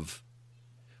have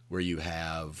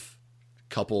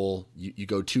couple, you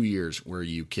go 2 years where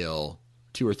you kill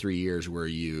 2 or 3 years where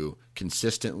you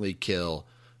consistently kill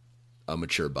a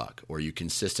mature buck, or you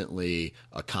consistently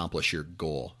accomplish your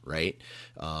goal, right?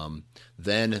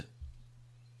 Then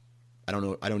I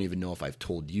don't even know if I've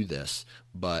told you this,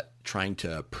 but trying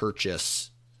to purchase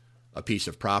a piece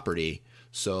of property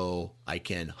so I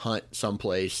can hunt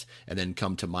someplace and then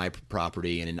come to my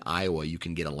property, and in Iowa you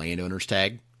can get a landowner's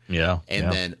tag. Yeah.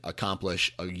 And then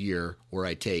accomplish a year where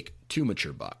I take 2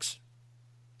 mature bucks.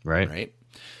 Right.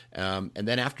 And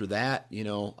then after that,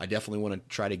 I definitely want to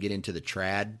try to get into the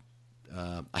trad.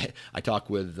 I talk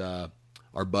with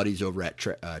our buddies over at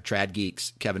Trad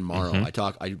Geeks, Kevin Morrow.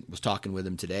 Mm-hmm. I was talking with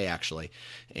him today actually,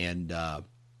 and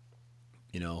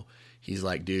he's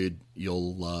like, dude,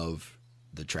 you'll love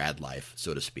the trad life,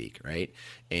 so to speak, right?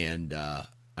 And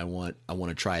I want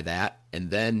to try that, and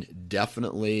then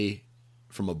definitely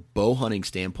from a bow hunting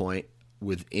standpoint,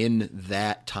 within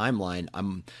that timeline,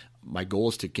 my goal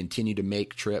is to continue to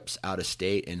make trips out of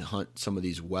state and hunt some of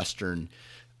these western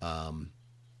animals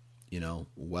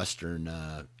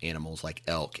like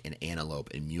elk and antelope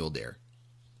and mule deer.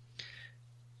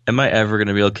 Am I ever going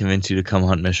to be able to convince you to come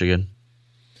hunt Michigan?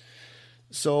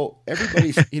 So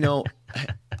everybody's,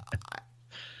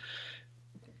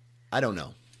 I don't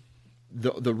know.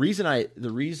 The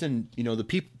reason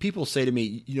people say to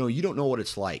me, you don't know what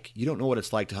it's like. You don't know what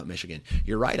it's like to hunt Michigan.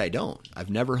 You're right. I don't. I've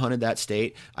never hunted that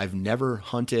state. I've never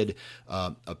hunted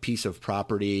a piece of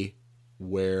property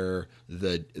where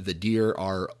the deer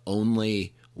are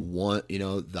only one,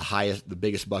 the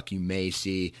biggest buck you may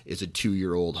see is a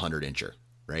 2-year-old 100-incher,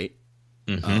 right?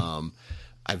 Mm-hmm.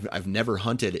 I've never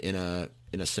hunted in a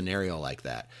scenario like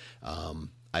that.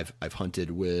 I've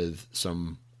hunted with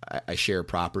some. I share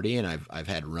property, and I've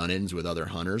had run-ins with other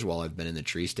hunters while I've been in the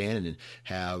tree stand, and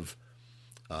have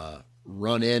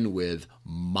run in with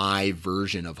my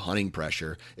version of hunting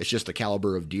pressure. It's just the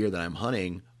caliber of deer that I'm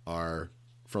hunting are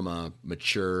from a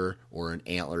mature or an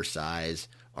antler size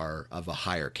are of a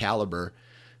higher caliber.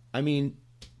 I mean,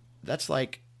 that's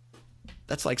like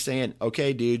saying,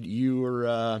 okay, dude,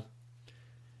 your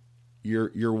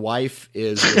wife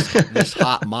is this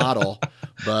hot model,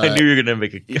 but I knew you were going to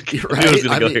make a right? I was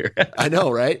going to go here. I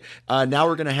know, right? Now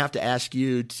we're going to have to ask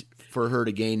you for her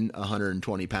to gain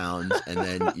 120 pounds, and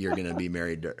then you're going to be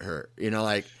married to her. You know,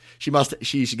 like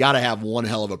she's got to have one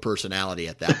hell of a personality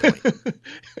at that point.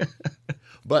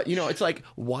 But you know, it's like,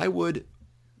 why would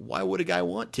a guy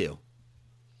want to?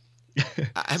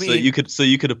 I mean, so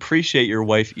you could appreciate your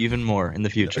wife even more in the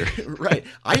future. Right.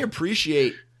 I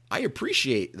appreciate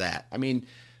that. I mean,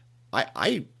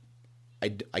 I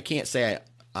can't say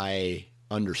I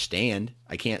understand.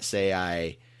 I can't say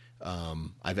I've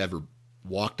ever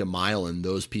walked a mile in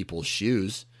those people's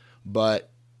shoes,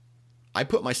 but I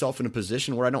put myself in a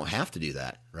position where I don't have to do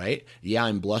that, right? Yeah,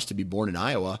 I'm blessed to be born in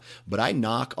Iowa, but I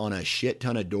knock on a shit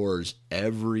ton of doors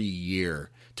every year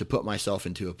to put myself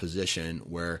into a position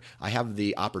where I have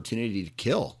the opportunity to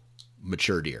kill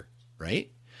mature deer, right?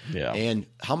 Yeah. And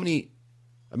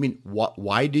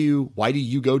why do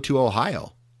you go to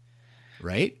Ohio,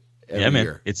 right? Every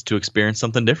year? It's to experience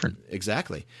something different.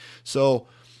 Exactly. So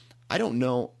I don't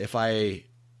know if I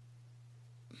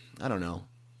don't know.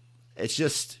 It's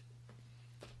just,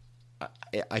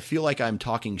 I feel like I'm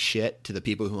talking shit to the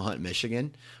people who hunt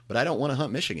Michigan, but I don't want to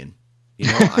hunt Michigan. You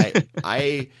know,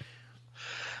 I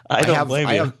don't blame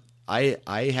you.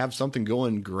 I have something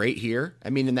going great here. I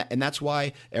mean, and that's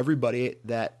why everybody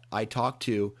that I talk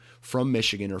to from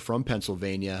Michigan or from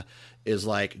Pennsylvania is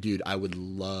like, dude, I would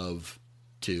love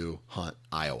to hunt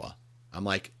Iowa. I'm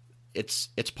like, it's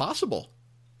possible.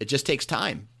 It just takes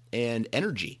time and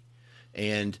energy.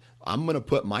 And I'm going to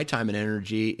put my time and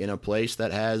energy in a place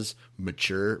that has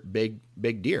mature, big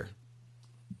deer.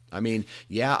 I mean,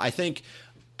 yeah, I think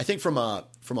from a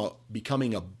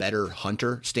becoming a better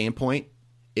hunter standpoint,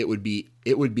 it would be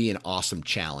an awesome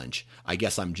challenge. I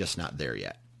guess I'm just not there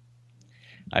yet.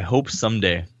 I hope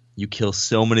someday you kill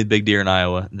so many big deer in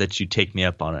Iowa that you take me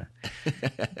up on it.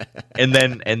 and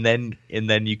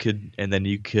then you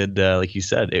could like you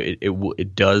said,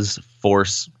 it does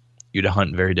force you to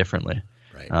hunt very differently.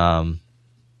 Right.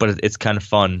 But it's kind of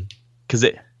fun because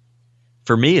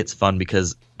for me, it's fun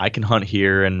because I can hunt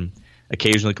here and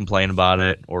occasionally complain about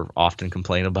it or often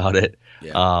complain about it.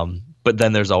 Yeah. But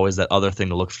then there's always that other thing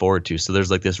to look forward to. So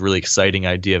there's like this really exciting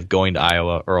idea of going to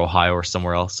Iowa or Ohio or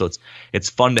somewhere else. So it's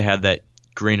fun to have that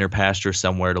greener pasture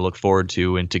somewhere to look forward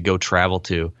to and to go travel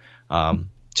to.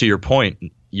 To your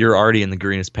point, you're already in the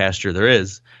greenest pasture there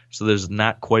is. So there's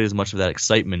not quite as much of that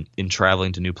excitement in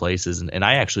traveling to new places. And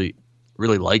I actually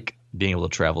really like being able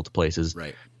to travel to places.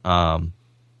 Right.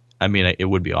 I mean, it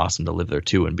would be awesome to live there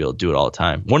too and be able to do it all the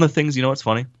time. One of the things, you know what's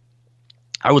funny?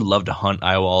 I would love to hunt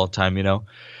Iowa all the time, you know,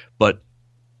 but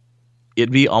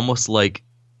it'd be almost like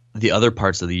the other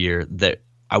parts of the year that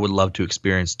I would love to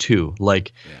experience too.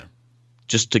 Like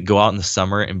just to go out in the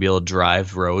summer and be able to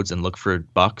drive roads and look for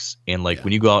bucks. And like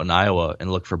when you go out in Iowa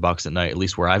and look for bucks at night, at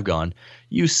least where I've gone,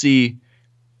 you see,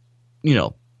 you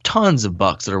know, tons of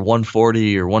bucks that are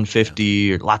 140 or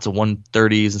 150 or lots of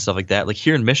 130s and stuff like that. Like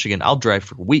here in Michigan, I'll drive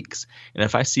for weeks. And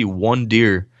if I see one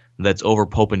deer that's over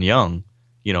Pope and Young,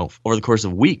 you know, over the course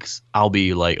of weeks, I'll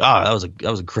be like, that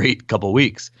was a great couple of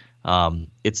weeks.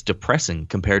 It's depressing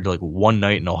compared to like one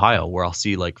night in Ohio where I'll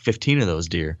see like 15 of those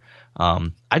deer. I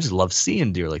just love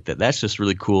seeing deer like that. That's just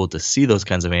really cool to see those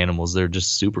kinds of animals. They're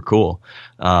just super cool.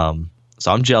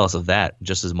 So I'm jealous of that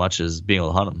just as much as being able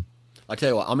to hunt them. I'll tell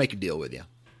you what, I'll make a deal with you.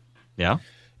 Yeah.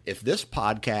 If this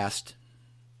podcast,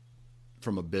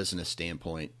 from a business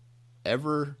standpoint,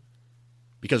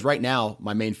 because right now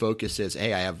my main focus is,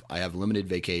 hey, I have limited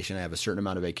vacation. I have a certain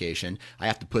amount of vacation. I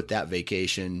have to put that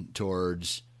vacation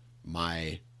towards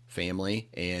my family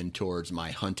and towards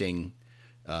my hunting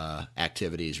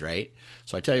activities, right?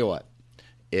 So I tell you what,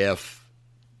 if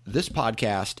this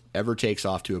podcast ever takes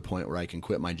off to a point where I can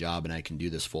quit my job and I can do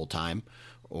this full time,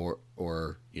 or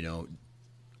you know,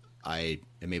 I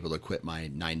am able to quit my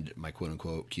quote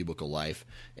unquote cubicle life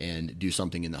and do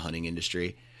something in the hunting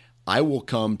industry, I will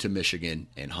come to Michigan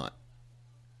and hunt.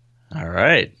 All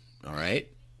right.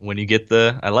 When you get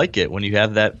I like it. When you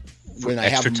have that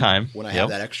extra time. When I have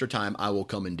that extra time, I will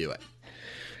come and do it.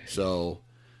 So,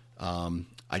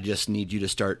 I just need you to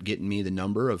start getting me the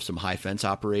number of some high fence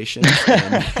operations.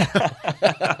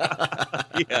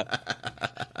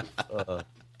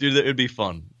 Dude, it would be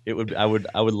fun. It would. I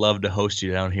would love to host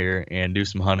you down here and do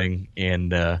some hunting,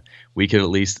 and we could at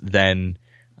least then,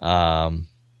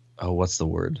 what's the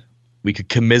word? We could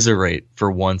commiserate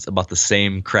for once about the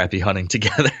same crappy hunting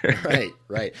together.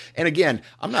 Right. And again,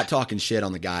 I'm not talking shit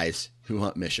on the guys who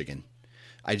hunt Michigan.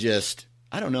 I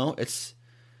I don't know.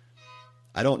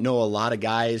 I don't know a lot of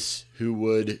guys who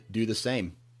would do the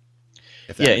same,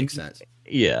 if that makes sense.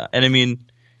 Yeah. And I mean,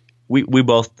 we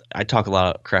both, I talk a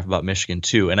lot of crap about Michigan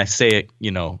too. And I say it,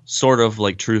 sort of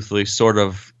like truthfully, sort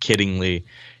of kiddingly,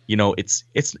 it's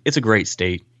a great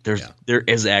state. There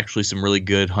is actually some really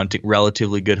good hunting,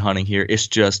 relatively good hunting here. It's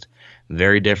just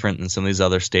very different than some of these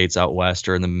other states out west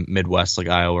or in the Midwest, like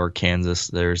Iowa or Kansas.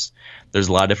 There's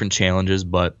a lot of different challenges,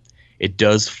 but it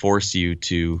does force you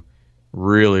to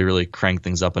really, really crank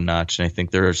things up a notch. And I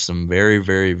think there are some very,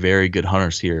 very, very good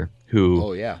hunters here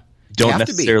who don't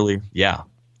necessarily,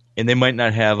 and they might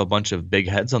not have a bunch of big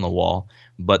heads on the wall,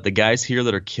 but the guys here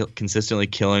that are consistently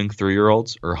killing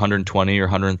 3-year-olds or 120 or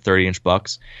 130 inch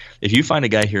bucks, if you find a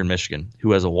guy here in Michigan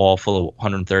who has a wall full of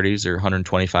 130s or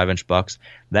 125 inch bucks,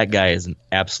 that guy is an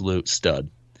absolute stud.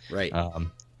 Right.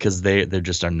 Because there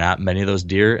just are not many of those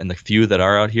deer, and the few that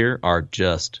are out here are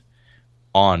just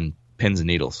on pins and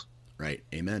needles. Right.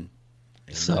 Amen.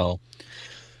 So,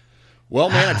 well,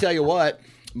 man, I tell you what,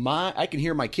 I can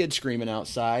hear my kids screaming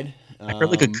outside. I heard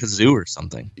like a kazoo or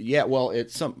something. Yeah, well,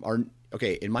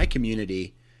 in my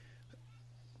community,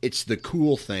 it's the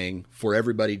cool thing for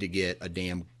everybody to get a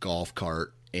damn golf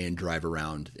cart and drive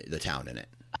around the town in it.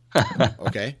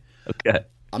 Okay? Okay.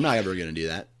 I'm not ever going to do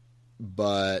that.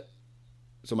 But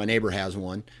so my neighbor has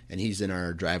one, and he's in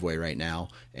our driveway right now,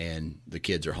 and the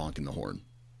kids are honking the horn.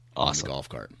 Awesome. On the golf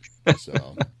cart.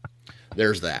 So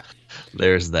there's that.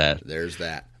 There's that.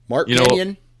 Mark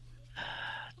Kenyon.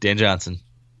 Dan Johnson.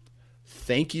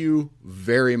 Thank you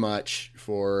very much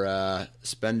for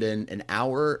spending an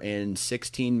hour and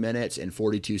 16 minutes and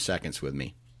 42 seconds with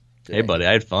me today. Hey, buddy,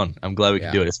 I had fun. I'm glad we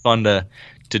could do it. It's fun to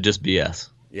just BS.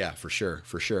 Yeah, for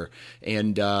sure.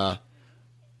 And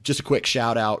just a quick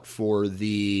shout out for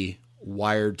the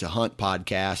Wired to Hunt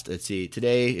podcast. Let's see.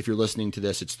 Today, if you're listening to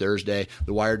this, it's Thursday.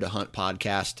 The Wired to Hunt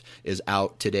podcast is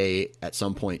out today at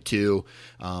some point too.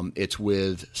 It's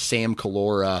with Sam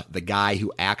Calora, the guy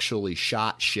who actually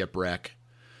shot Shipwreck,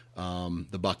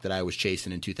 the buck that I was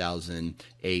chasing in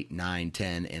 2008, 9,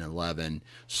 10, and 11.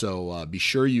 So be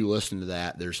sure you listen to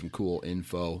that. There's some cool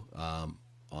info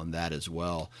on that as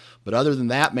well. But other than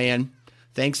that, man,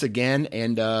 thanks again,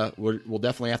 and we'll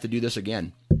definitely have to do this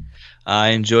again. I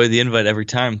enjoy the invite every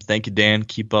time. Thank you, Dan.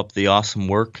 Keep up the awesome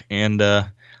work, and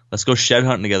let's go shed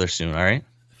hunting together soon, all right?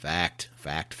 Fact.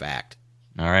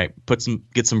 All right.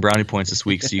 Get some brownie points this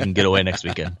week so you can get away next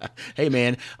weekend. Hey,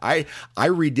 man, I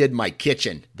redid my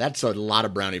kitchen. That's a lot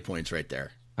of brownie points right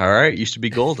there. All right. You should be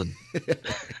golden.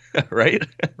 Right?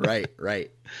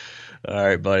 Right. All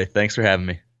right, buddy. Thanks for having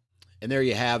me. And there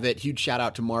you have it. Huge shout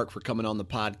out to Mark for coming on the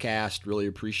podcast. Really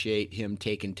appreciate him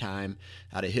taking time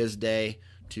out of his day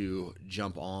to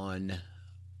jump on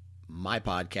my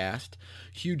podcast.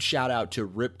 Huge shout out to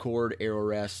Ripcord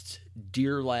AeroRest,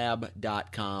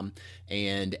 DeerLab.com,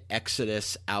 and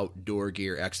Exodus Outdoor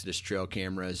Gear, Exodus Trail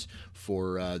Cameras,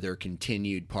 for their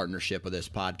continued partnership with this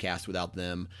podcast. Without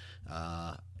them,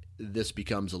 this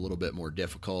becomes a little bit more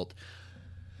difficult.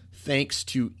 Thanks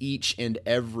to each and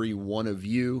every one of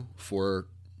you for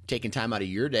taking time out of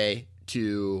your day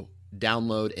to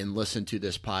download and listen to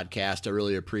this podcast. I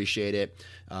really appreciate it.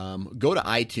 Go to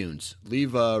iTunes,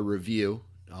 leave a review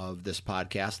of this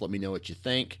podcast. Let me know what you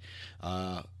think.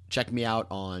 Check me out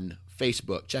on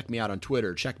Facebook. Check me out on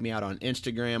Twitter. Check me out on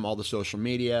Instagram, all the social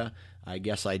media. I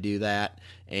guess I do that.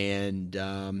 And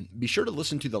be sure to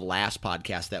listen to the last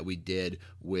podcast that we did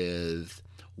with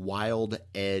Wild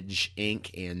Edge Inc.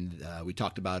 And we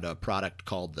talked about a product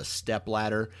called the Step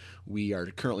Ladder. We are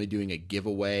currently doing a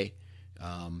giveaway,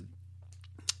 an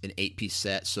 8-piece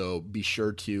set. So be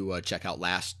sure to check out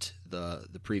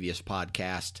the previous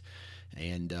podcast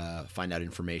and find out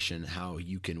information how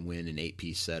you can win an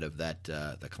 8-piece set of that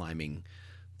their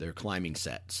climbing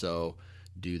set. So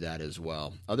do that as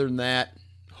well. Other than that,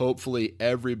 hopefully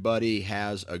everybody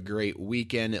has a great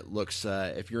weekend. It looks,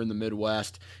 if you're in the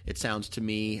Midwest, it sounds to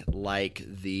me like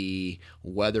the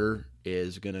weather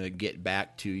is going to get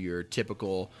back to your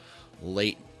typical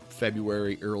late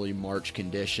February, early March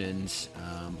conditions.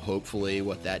 Hopefully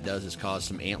what that does is cause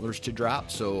some antlers to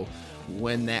drop. So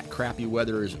when that crappy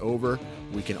weather is over,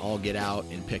 we can all get out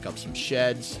and pick up some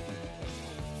sheds.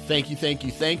 Thank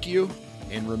you.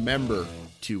 And remember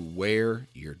to wear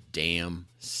your damn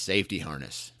safety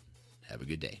harness. Have a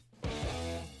good day.